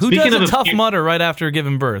 Yeah, who does a tough mutter right after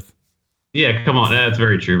giving birth? Yeah, come on. That's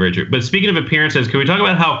very true, very true. But speaking of appearances, can we talk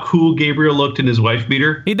about how cool Gabriel looked in his wife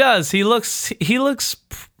beater? He does. He looks.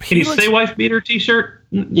 Can you say wife beater t-shirt?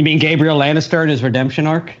 You mean Gabriel Lannister in his redemption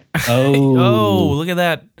arc? Oh, look at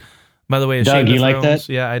that. By the way, Doug, you like that?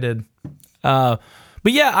 Yeah, I did. But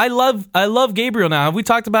yeah, I love Gabriel now. Have we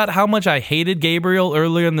talked about how much I hated Gabriel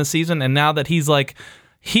earlier in the season, and now that he's like,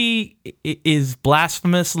 he is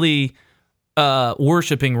blasphemously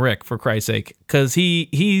worshiping Rick, for Christ's sake, because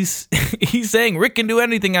he's saying Rick can do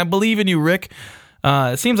anything. I believe in you, Rick.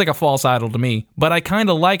 It seems like a false idol to me, but I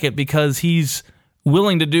kind of like it because he's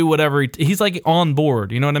willing to do whatever. He's like on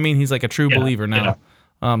board. You know what I mean? He's like a true believer now.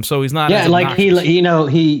 Yeah. So he's not. Yeah, like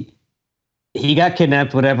he got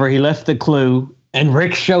kidnapped. Whatever. He left the clue, and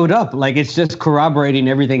Rick showed up. Like it's just corroborating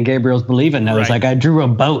everything Gabriel's believing now. Right. It's like I drew a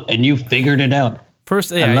boat, and you figured it out.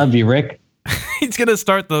 First, I love you, Rick. He's gonna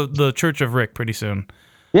start the Church of Rick pretty soon.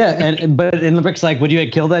 Yeah, and Rick's like, "Would you have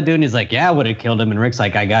killed that dude?" And he's like, "Yeah, I would have killed him." And Rick's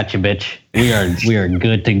like, "I got you, bitch. We are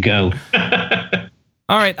good to go."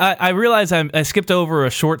 All right, I realize I skipped over a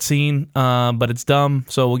short scene, but it's dumb,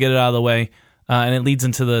 so we'll get it out of the way, and it leads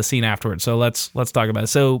into the scene afterwards. So let's talk about it.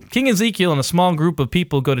 So King Ezekiel and a small group of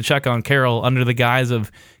people go to check on Carol under the guise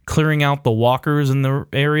of clearing out the walkers in the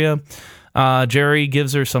area. Jerry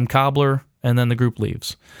gives her some cobbler, and then the group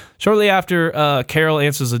leaves. Shortly after, Carol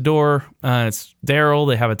answers the door. It's Daryl.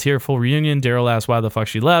 They have a tearful reunion. Daryl asks why the fuck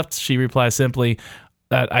she left. She replies simply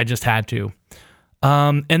that I just had to.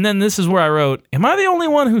 And then this is where I wrote, am I the only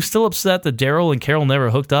one who's still upset that Daryl and Carol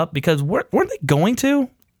never hooked up? Because weren't they going to?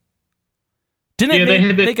 Didn't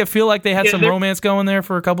it make it feel like they had some romance going there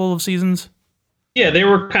for a couple of seasons? Yeah, they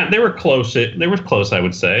were close. They were close, I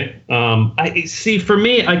would say. I see. For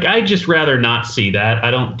me, I just rather not see that.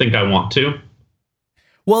 I don't think I want to.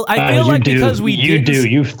 Well, I feel like because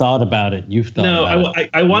you've thought about it.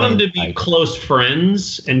 I want them to be close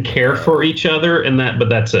friends and care for each other, but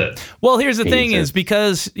that's it. Well, here's the thing: is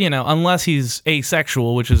because unless he's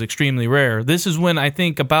asexual, which is extremely rare. This is when I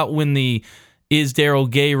think about when the "is Daryl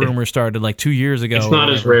gay" rumor started, like 2 years ago. It's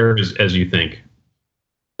not as rare as you think.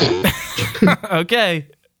 Okay.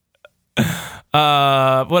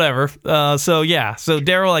 Whatever. So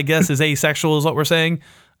Daryl, I guess, is asexual, is what we're saying.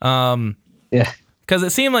 Yeah. Because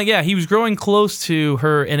it seemed like, he was growing close to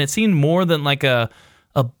her, and it seemed more than like a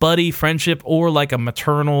buddy friendship or like a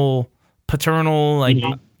paternal, like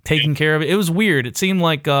taking care of it. It was weird. It seemed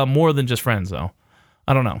like more than just friends, though.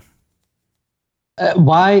 I don't know.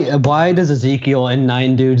 Why does Ezekiel and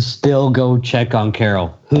 9 dudes still go check on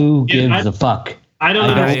Carol? Who gives a fuck? I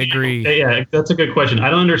agree. Yeah, that's a good question. I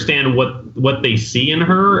don't understand what they see in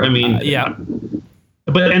her. I mean,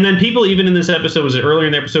 But then people, even in this episode, was it earlier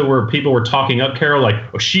in the episode where people were talking up Carol like,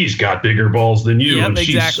 "Oh, she's got bigger balls than you, and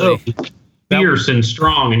she's so fierce and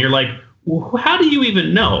strong," and you're like, well, how do you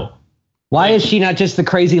even know? Why is she not just the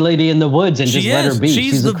crazy lady in the woods and just let her be?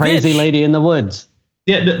 She's the crazy lady in the woods.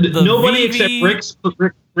 Yeah, nobody except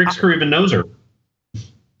Rick's crew even knows her.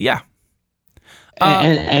 Yeah,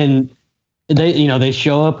 and they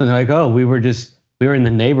show up and they're like, "Oh, we were in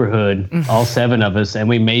the neighborhood, all 7 of us, and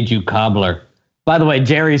we made you cobbler." By the way,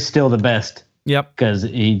 Jerry's still the best. Yep. Because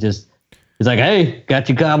he's like, "Hey, got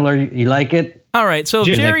you cobbler. You like it?" All right. So if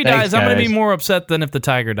Jerry dies, I'm going to be more upset than if the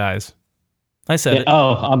tiger dies. I said it.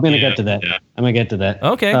 Oh, I'm gonna get to that. Yeah. I'm gonna get to that.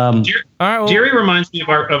 Okay. Jerry, All right. Well, Jerry reminds me of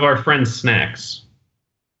our friend Snacks.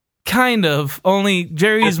 kind of. Only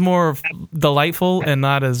Jerry's more delightful and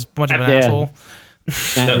not as much of an asshole.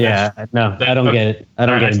 Yeah, no, I don't get it. I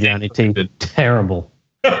don't get it, Johnny T. Terrible.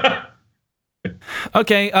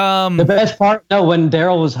 Okay. The best part, when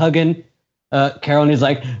Daryl was hugging Carol, and he's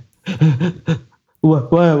like,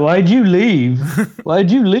 "Why'd you leave?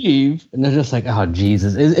 Why'd you leave?" And they're just like, "Oh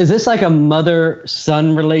Jesus, is this like a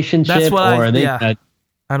mother-son relationship, That's what or are they?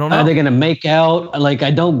 I don't know. Are they gonna make out? Like,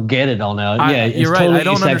 I don't get it all now. You're right. Totally I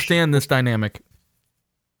don't asexual. understand this dynamic.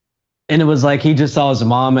 And it was like he just saw his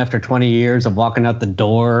mom after 20 years of walking out the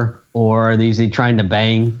door, or is he trying to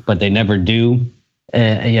bang, but they never do.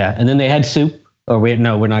 And then they had soup. Or we're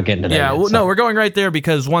not getting to that. Yeah, yet, well, so. no, we're going right there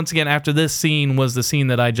because once again, after this scene was the scene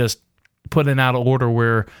that I just put in out of order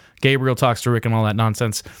where Gabriel talks to Rick and all that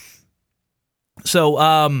nonsense. So,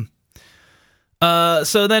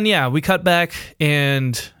 so then, yeah, we cut back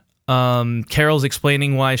and Carol's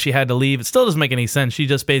explaining why she had to leave. It still doesn't make any sense. She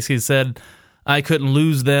just basically said, I couldn't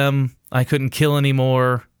lose them. I couldn't kill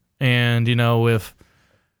anymore. And, if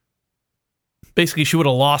basically she would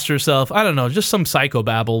have lost herself. I don't know, just some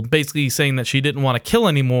psychobabble, basically saying that she didn't want to kill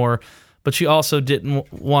anymore, but she also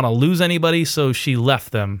didn't want to lose anybody, so she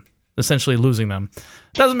left them, essentially losing them.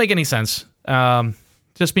 Doesn't make any sense.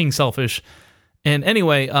 Just being selfish. And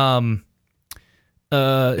anyway,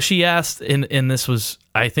 she asked, and this was,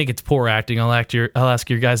 I think it's poor acting. I'll ask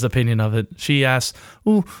your guys' opinion of it. She asked,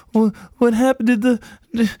 "Oh, what happened? Did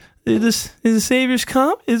the Saviors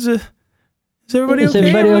come? Is everybody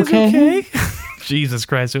okay? Everybody okay? Jesus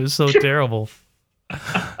Christ, it was so terrible.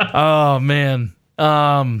 Oh man.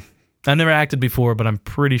 I never acted before, but I'm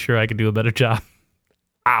pretty sure I could do a better job.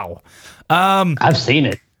 Ow. I've seen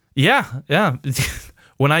it. Yeah.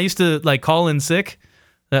 When I used to call in sick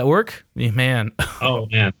at work, man. Oh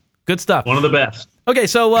man. Good stuff. One of the best. Okay,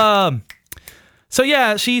 so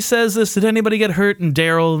yeah, she says this, did anybody get hurt? And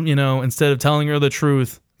Daryl, instead of telling her the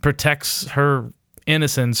truth, protects her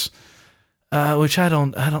innocence. Which I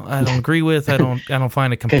don't agree with. I don't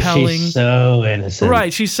find it compelling. She's so innocent.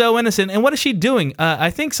 Right, she's so innocent. And what is she doing? I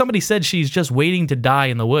think somebody said she's just waiting to die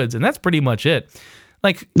in the woods, and that's pretty much it.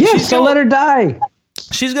 Let her die.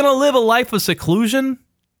 She's gonna live a life of seclusion,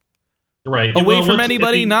 right, away from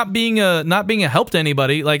anybody, not being a help to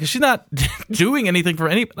anybody. She's not doing anything for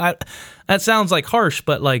any. That sounds harsh,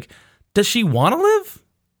 but does she want to live?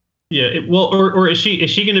 Yeah, or is she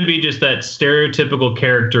going to be just that stereotypical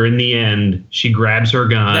character in the end? She grabs her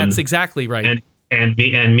gun. That's exactly right. And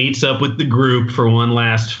meets up with the group for one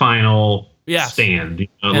last final stand.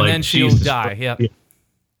 And then she'll die. Yeah.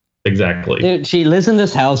 Exactly. Dude, she lives in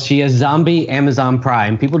this house. She has zombie Amazon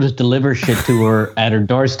Prime. People just deliver shit to her at her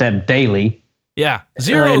doorstep daily. Yeah.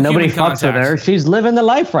 Zero. Nobody human fucks with her. She's living the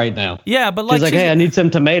life right now. Yeah, but she's like, hey, I need some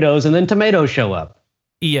tomatoes, and then tomatoes show up.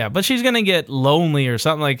 Yeah, but she's going to get lonely or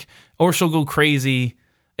something or she'll go crazy.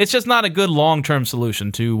 It's just not a good long-term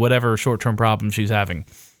solution to whatever short-term problem she's having.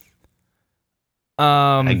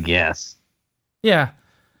 I guess. Yeah.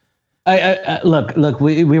 I look.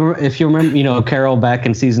 We were, if you remember, Carol back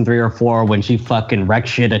in season 3 or 4 when she fucking wrecked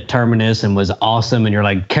shit at Terminus and was awesome, and you're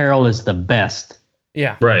like, Carol is the best.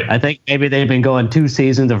 Yeah. Right. I think maybe they've been going 2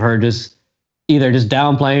 seasons of her either just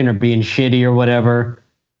downplaying or being shitty or whatever,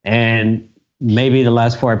 and maybe the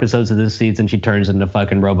last 4 episodes of this season, she turns into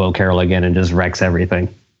fucking Robo Carol again and just wrecks everything.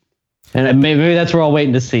 And maybe that's what we're all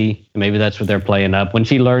waiting to see. Maybe that's what they're playing up. When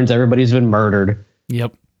she learns everybody's been murdered.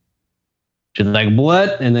 Yep. She's like,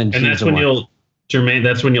 what? And then that's when Jermaine,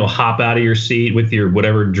 that's when you'll hop out of your seat with your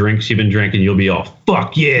whatever drinks you've been drinking. You'll be all,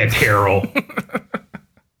 fuck yeah, Carol.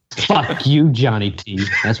 Fuck you, Johnny T.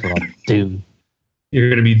 That's what I'll do. You're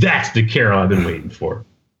going to be, that's the Carol I've been waiting for.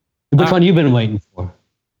 Which one you been waiting for?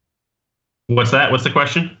 What's that? What's the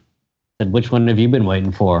question? Which one have you been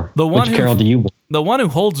waiting for? Which Carol do you want? The one who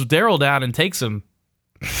holds Daryl down and takes him.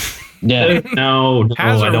 Yeah. No,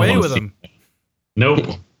 has I her don't way want with to him.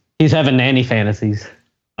 Nope. He's having nanny fantasies.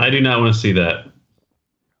 I do not want to see that.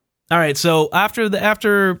 All right, so after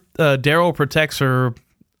Daryl protects her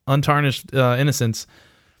untarnished innocence,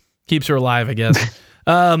 keeps her alive, I guess.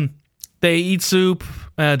 They eat soup.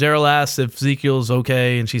 Daryl asks if Ezekiel's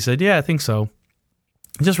okay, and she said, yeah, I think so.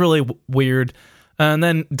 Just really weird. And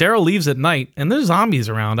then Daryl leaves at night, and there's zombies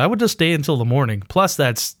around. I would just stay until the morning. Plus,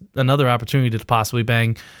 that's another opportunity to possibly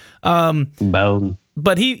bang. Bone.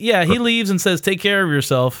 But he leaves and says, take care of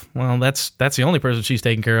yourself. Well, that's the only person she's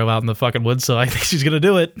taking care of out in the fucking woods, so I think she's going to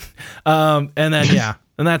do it. And then, yeah,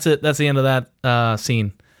 and that's it. That's the end of that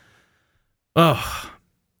scene. Oh,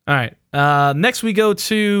 all right. Next we go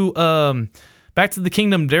to back to the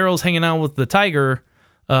kingdom. Daryl's hanging out with the tiger,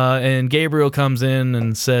 and Gabriel comes in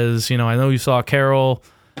and says, I know you saw Carol,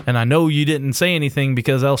 and I know you didn't say anything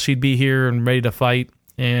because else she'd be here and ready to fight.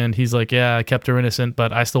 And he's like, yeah, I kept her innocent,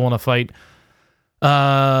 but I still want to fight.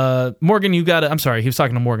 Morgan, you got it. I'm sorry, he was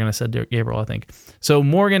talking to Morgan. I said Gabriel, I think. So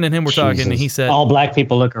Morgan and him were talking, and he said, all black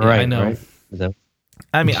people look alright. I know. Right?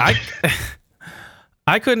 I mean,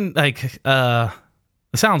 I couldn't it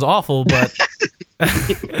sounds awful, but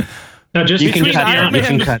no, just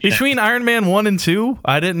between Iron Man 1 and 2,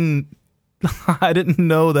 I didn't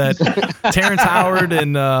know that Terrence Howard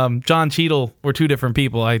and John Cheadle were two different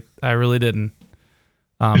people. I really didn't.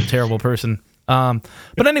 Terrible person.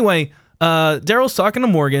 But anyway, Daryl's talking to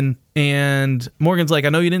Morgan, and Morgan's like, I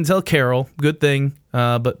know you didn't tell Carol. Good thing.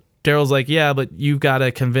 But Daryl's like, yeah, but you've got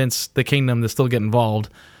to convince the kingdom to still get involved.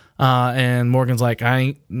 And Morgan's like, I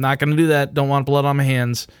ain't not going to do that. Don't want blood on my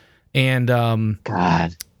hands. And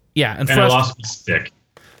God. Yeah. And I lost the stick.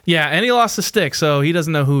 Yeah, and he lost the stick, so he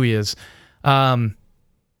doesn't know who he is.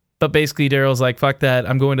 But basically, Daryl's like, fuck that.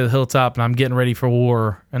 I'm going to the hilltop, and I'm getting ready for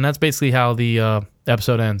war. And that's basically how the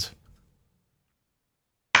episode ends.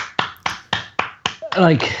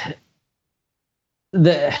 Like,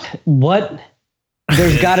 there's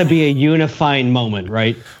got to be a unifying moment,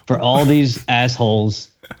 right? For all these assholes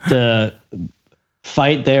to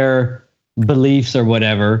fight their beliefs or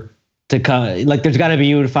whatever to come. Like, there's got to be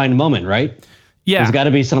a unifying moment, right? Yeah. There's got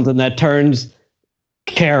to be something that turns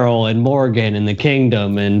Carol and Morgan and the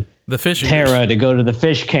kingdom and the fish Tara to go to the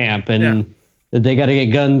fish camp, and they got to get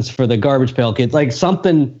guns for the garbage pail kids. Like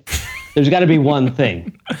something, there's got to be one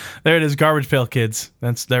thing. There it is, garbage pail kids.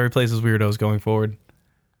 That replaces weirdos going forward.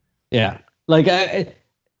 Yeah, like that's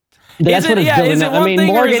what it's building up. I mean,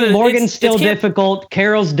 Morgan's still difficult.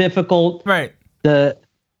 Carol's difficult. Right. The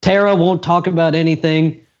Tara won't talk about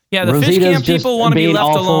anything. Yeah, the Rosita's fish camp people want to be left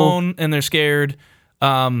awful. alone, and they're scared.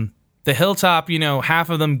 The hilltop, half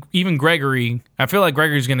of them, even Gregory, I feel like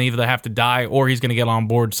Gregory's going to either have to die or he's going to get on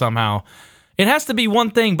board somehow. It has to be one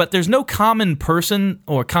thing, but there's no common person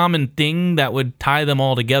or common thing that would tie them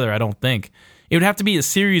all together, I don't think. It would have to be a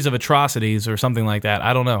series of atrocities or something like that.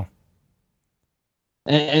 I don't know.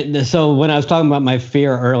 And so when I was talking about my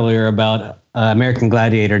fear earlier about American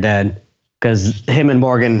Gladiator Dad, because him and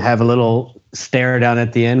Morgan have a little stare down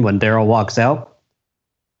at the end when Daryl walks out.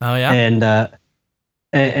 Oh, yeah?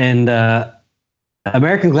 And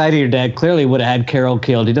American Gladiator Dad clearly would have had Carol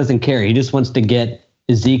killed. He doesn't care. He just wants to get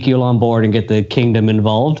Ezekiel on board and get the kingdom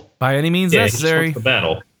involved. By any means necessary. He just wants the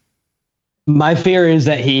battle. My fear is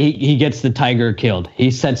that he gets the tiger killed.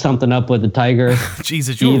 He set something up with the tiger.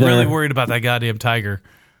 Jesus, you were really worried about that goddamn tiger.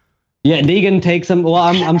 Yeah, Negan takes him. Well,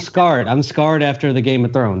 I'm scarred. I'm scarred after the Game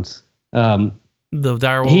of Thrones. The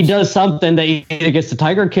direwolves. He does something that either gets the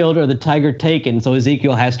tiger killed or the tiger taken, so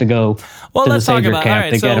Ezekiel has to go to the Savior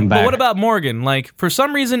camp to get him back. But what about Morgan? Like, for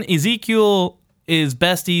some reason, Ezekiel is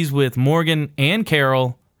besties with Morgan and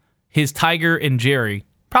Carol, his tiger and Jerry.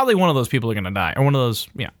 Probably one of those people are going to die, or one of those,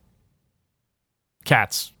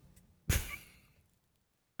 cats.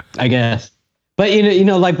 I guess. But,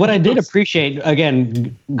 like what I did appreciate,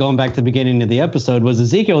 again, going back to the beginning of the episode, was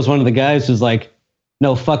Ezekiel was one of the guys who's like,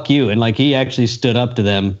 no, fuck you. And like, he actually stood up to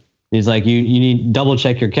them. He's like, you need double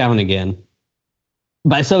check your count again.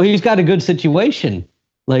 But so he's got a good situation.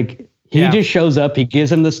 Like he just shows up, he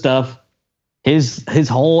gives him the stuff. His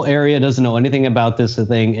whole area doesn't know anything about this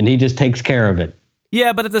thing, and he just takes care of it.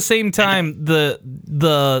 Yeah, but at the same time,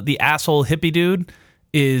 the asshole hippie dude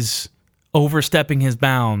is overstepping his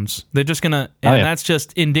bounds. They're just gonna, that's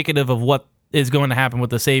just indicative of what is going to happen with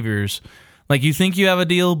the Saviors. Like, you think you have a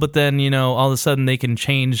deal, but then, all of a sudden they can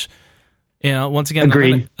change. Once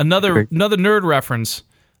again, another nerd reference.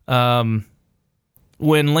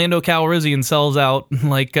 When Lando Calrissian sells out,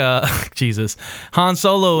 like, Jesus, Han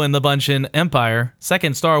Solo and the bunch in Empire,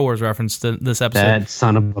 second Star Wars reference to this episode. That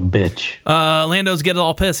son of a bitch. Lando's getting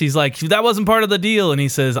all pissed. He's like, that wasn't part of the deal. And he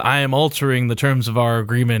says, I am altering the terms of our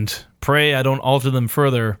agreement. Pray I don't alter them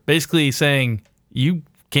further. Basically saying, you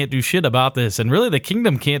can't do shit about this, and really the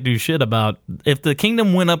kingdom can't do shit about. If the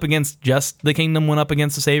kingdom went up against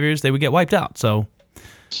the Saviors, they would get wiped out. So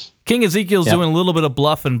King Ezekiel's doing a little bit of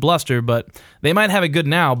bluff and bluster, but they might have it good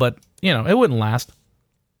now, but it wouldn't last.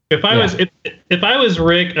 If I was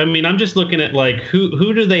Rick, I mean, I'm just looking at like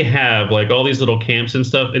who do they have, like all these little camps and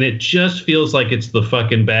stuff, and it just feels like it's the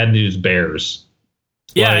fucking Bad News Bears.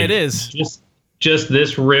 Yeah, like, it is. Just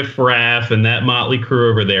this riff-raff and that motley crew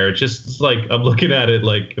over there. It's like, I'm looking at it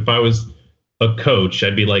like if I was a coach,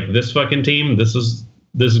 I'd be like, this fucking team, this is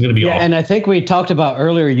this is going to be awful. And I think we talked about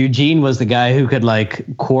earlier, Eugene was the guy who could like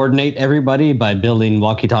coordinate everybody by building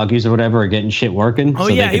walkie-talkies or whatever, or getting shit working. Oh,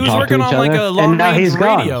 so yeah, they he could was talk to working each on like other. a And now long-range he's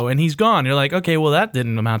gone. radio, and he's gone. You're like, okay, well, that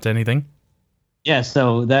didn't amount to anything. Yeah,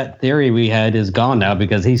 so that theory we had is gone now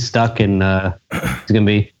because he's stuck in. He's going to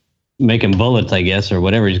be making bullets, I guess, or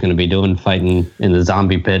whatever he's going to be doing, fighting in the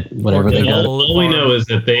zombie pit, whatever they got. All we know is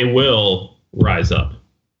that they will rise up.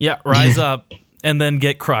 Yeah, rise up and then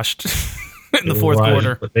get crushed in the fourth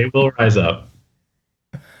quarter. They will rise up.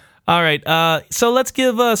 All right, so let's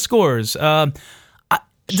give scores.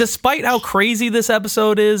 Despite how crazy this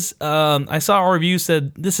episode is, I saw a review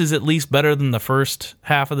said this is at least better than the first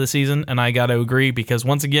half of the season, and I got to agree because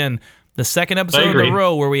once again, the second episode in a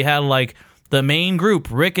row where we had like the main group,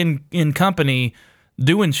 Rick and company,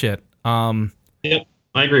 doing shit. Yep,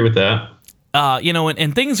 I agree with that.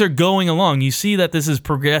 And things are going along. You see that this is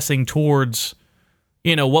progressing towards,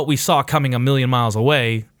 what we saw coming a million miles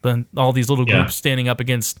away, all these little groups standing up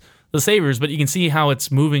against the Sabres, but you can see how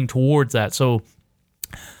it's moving towards that. So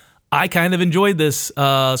I kind of enjoyed this, so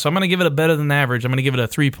I'm going to give it a better than average. I'm going to give it a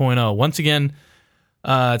 3.0. Once again,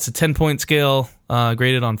 it's a 10-point scale,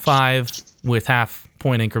 graded on 5 with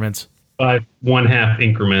half-point increments. 5 1/2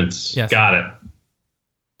 increments. Yes. Got it.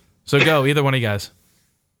 So go, either one of you guys.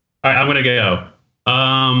 All right, I'm going to go.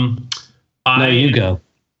 No, you go.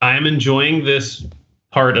 I am enjoying this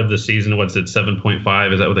part of the season. What's it,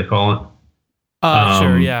 7.5? Is that what they call it?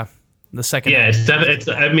 Sure, yeah. The second. Yeah,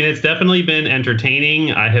 it's definitely been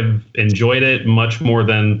entertaining. I have enjoyed it much more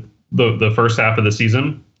than the first half of the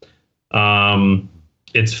season.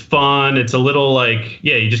 It's fun. It's a little like,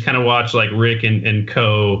 you just kind of watch like Rick and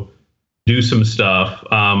co do some stuff.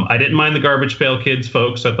 I didn't mind the Garbage Pail Kids,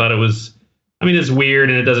 folks. I thought it was, it's weird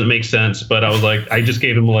and it doesn't make sense, but I was like, I just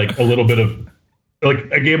gave him like a little bit of,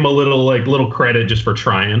 like, I gave him a little credit just for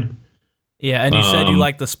trying. Yeah, and you said you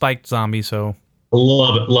like the spiked zombie, so.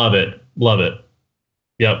 Love it.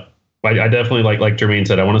 Yep. I definitely like Jermaine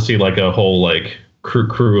said, I want to see like a whole like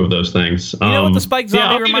crew of those things. You know what the spiked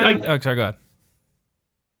zombie reminds me? Oh, sorry, go ahead.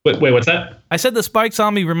 Wait, what's that? I said the spiked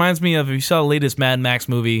zombie reminds me of, if you saw the latest Mad Max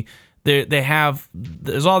movie,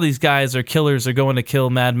 there's all these guys, they're killers, they're going to kill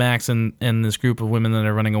Mad Max and this group of women that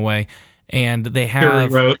are running away, and they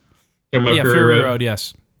have Fury Road. Fury Road,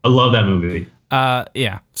 yes. I love that movie.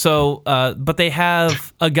 Yeah. So, but they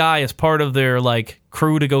have a guy as part of their like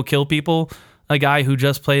crew to go kill people. A guy who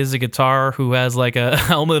just plays the guitar, who has like a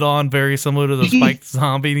helmet on, very similar to the spiked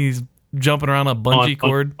zombie. And he's jumping around a bungee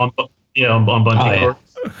cord. On bungee cord.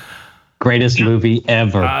 Yeah. Greatest movie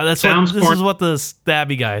ever. This is what the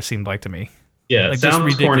stabby guy seemed like to me. Yeah, like, it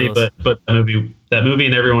sounds corny, but that movie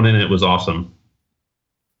and everyone in it was awesome.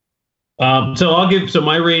 So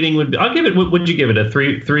my rating I'll give it, what would you give it, a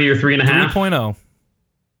 3 or 3.5? 3.0.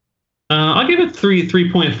 I'll give it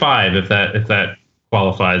 3.5 if that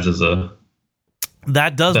qualifies as a.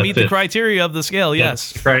 That does meet the criteria of the scale,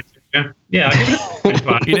 yes. Criteria. Yeah, I'll give it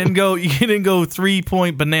 3.5. You didn't go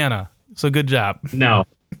 3-point banana. So good job. No.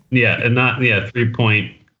 Yeah, and not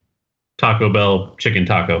 3-point Taco Bell chicken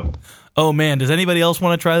taco. Oh man, does anybody else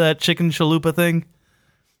want to try that chicken chalupa thing?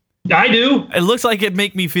 I do. It looks like it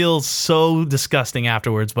make me feel so disgusting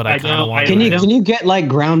afterwards, but I kind of want to. Can you get like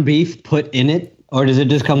ground beef put in it, or does it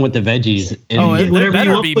just come with the veggies? There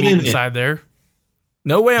better be meat inside there.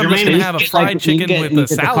 No way I'm just going to have a fried chicken with a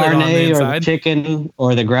salad on the inside. Or the chicken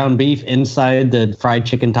or the ground beef inside the fried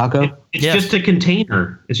chicken taco. It's just a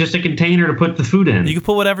container. It's just a container to put the food in. You can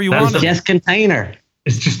put whatever you want. It's just container.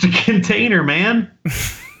 It's just a container, man.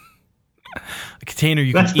 A container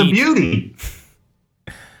you can eat. That's the beauty.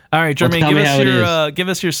 All right, Jermaine, give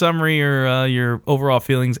us your summary or your overall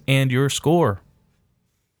feelings and your score.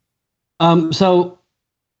 So.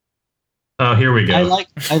 Oh, here we go.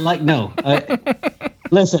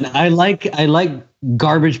 Listen, I like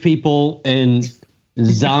garbage people and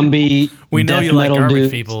zombie. We know you like garbage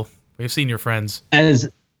dudes. people. We've seen your friends. That's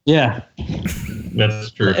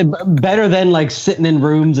true. Better than like sitting in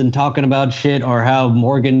rooms and talking about shit or how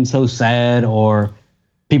Morgan's so sad or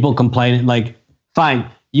people complaining. Like, fine,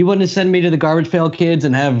 you want to send me to the Garbage Pail Kids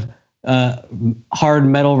and have hard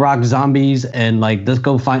metal rock zombies and like let's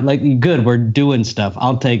go find like good. We're doing stuff.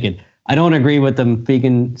 I'll take it. I don't agree with them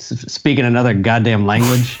speaking another goddamn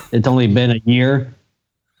language. It's only been a year.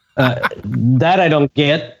 That I don't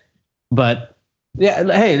get. But yeah,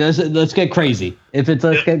 hey, let's get crazy. If it's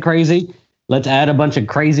let's get crazy, let's add a bunch of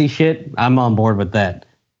crazy shit. I'm on board with that.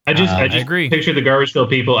 I just agree. Picture the Garbage Pail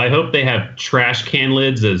people. I hope they have trash can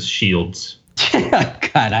lids as shields.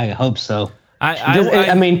 God, I hope so.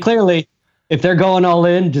 I mean, clearly, if they're going all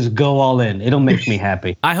in, just go all in. It'll make me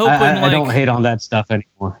happy. I hope I don't hate on that stuff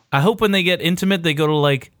anymore. I hope when they get intimate, they go to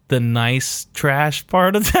like the nice trash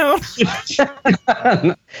part of town.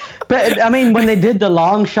 But I mean, when they did the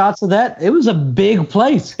long shots of that, it was a big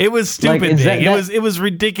place. It was stupid Like, big. It was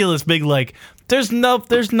ridiculous big. Like there's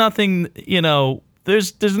nothing.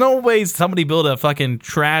 There's no way somebody built a fucking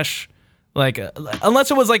trash. Like, unless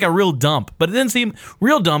it was like a real dump, but it didn't seem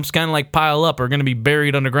real dumps kind of like pile up or going to be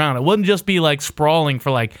buried underground. It wouldn't just be like sprawling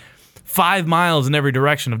for like 5 miles in every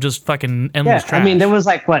direction of just fucking endless trash. I mean, there was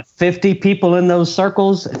like 50 people in those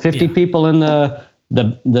circles, 50 people in the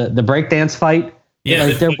breakdance fight. Yeah,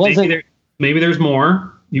 like, there wasn't. Maybe there's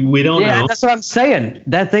more. We don't know. Yeah, that's what I'm saying.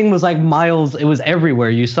 That thing was like miles. It was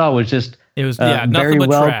everywhere. You saw it was just. It was very nothing but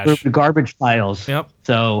well trash. grouped garbage piles. Yep.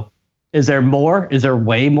 So. Is there more? Is there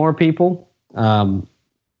way more people? So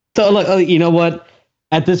look, you know what?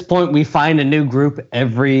 At this point, we find a new group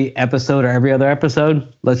every episode or every other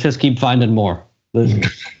episode. Let's just keep finding more. All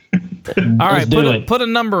right, put a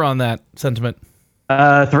number on that sentiment. 3.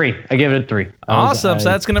 I give it a 3. Awesome. So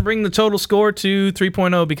that's going to bring the total score to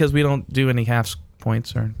 3.0 because we don't do any half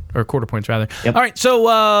points or quarter points rather. Yep. All right.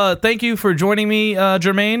 So thank you for joining me,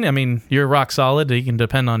 Jermaine. I mean, you're rock solid. You can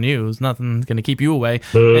depend on you. There's nothing going to keep you away.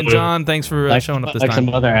 And John, thanks for showing up this time. Like some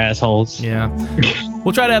other assholes. Yeah.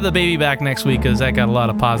 We'll try to have the baby back next week because that got a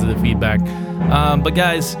lot of positive feedback. But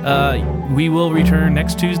guys, we will return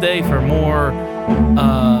next Tuesday for more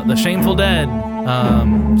The Shameful Dead.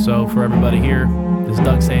 So for everybody here, this is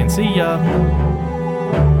Doug saying see ya.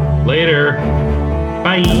 Later.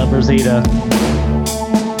 Bye. I love Rosita.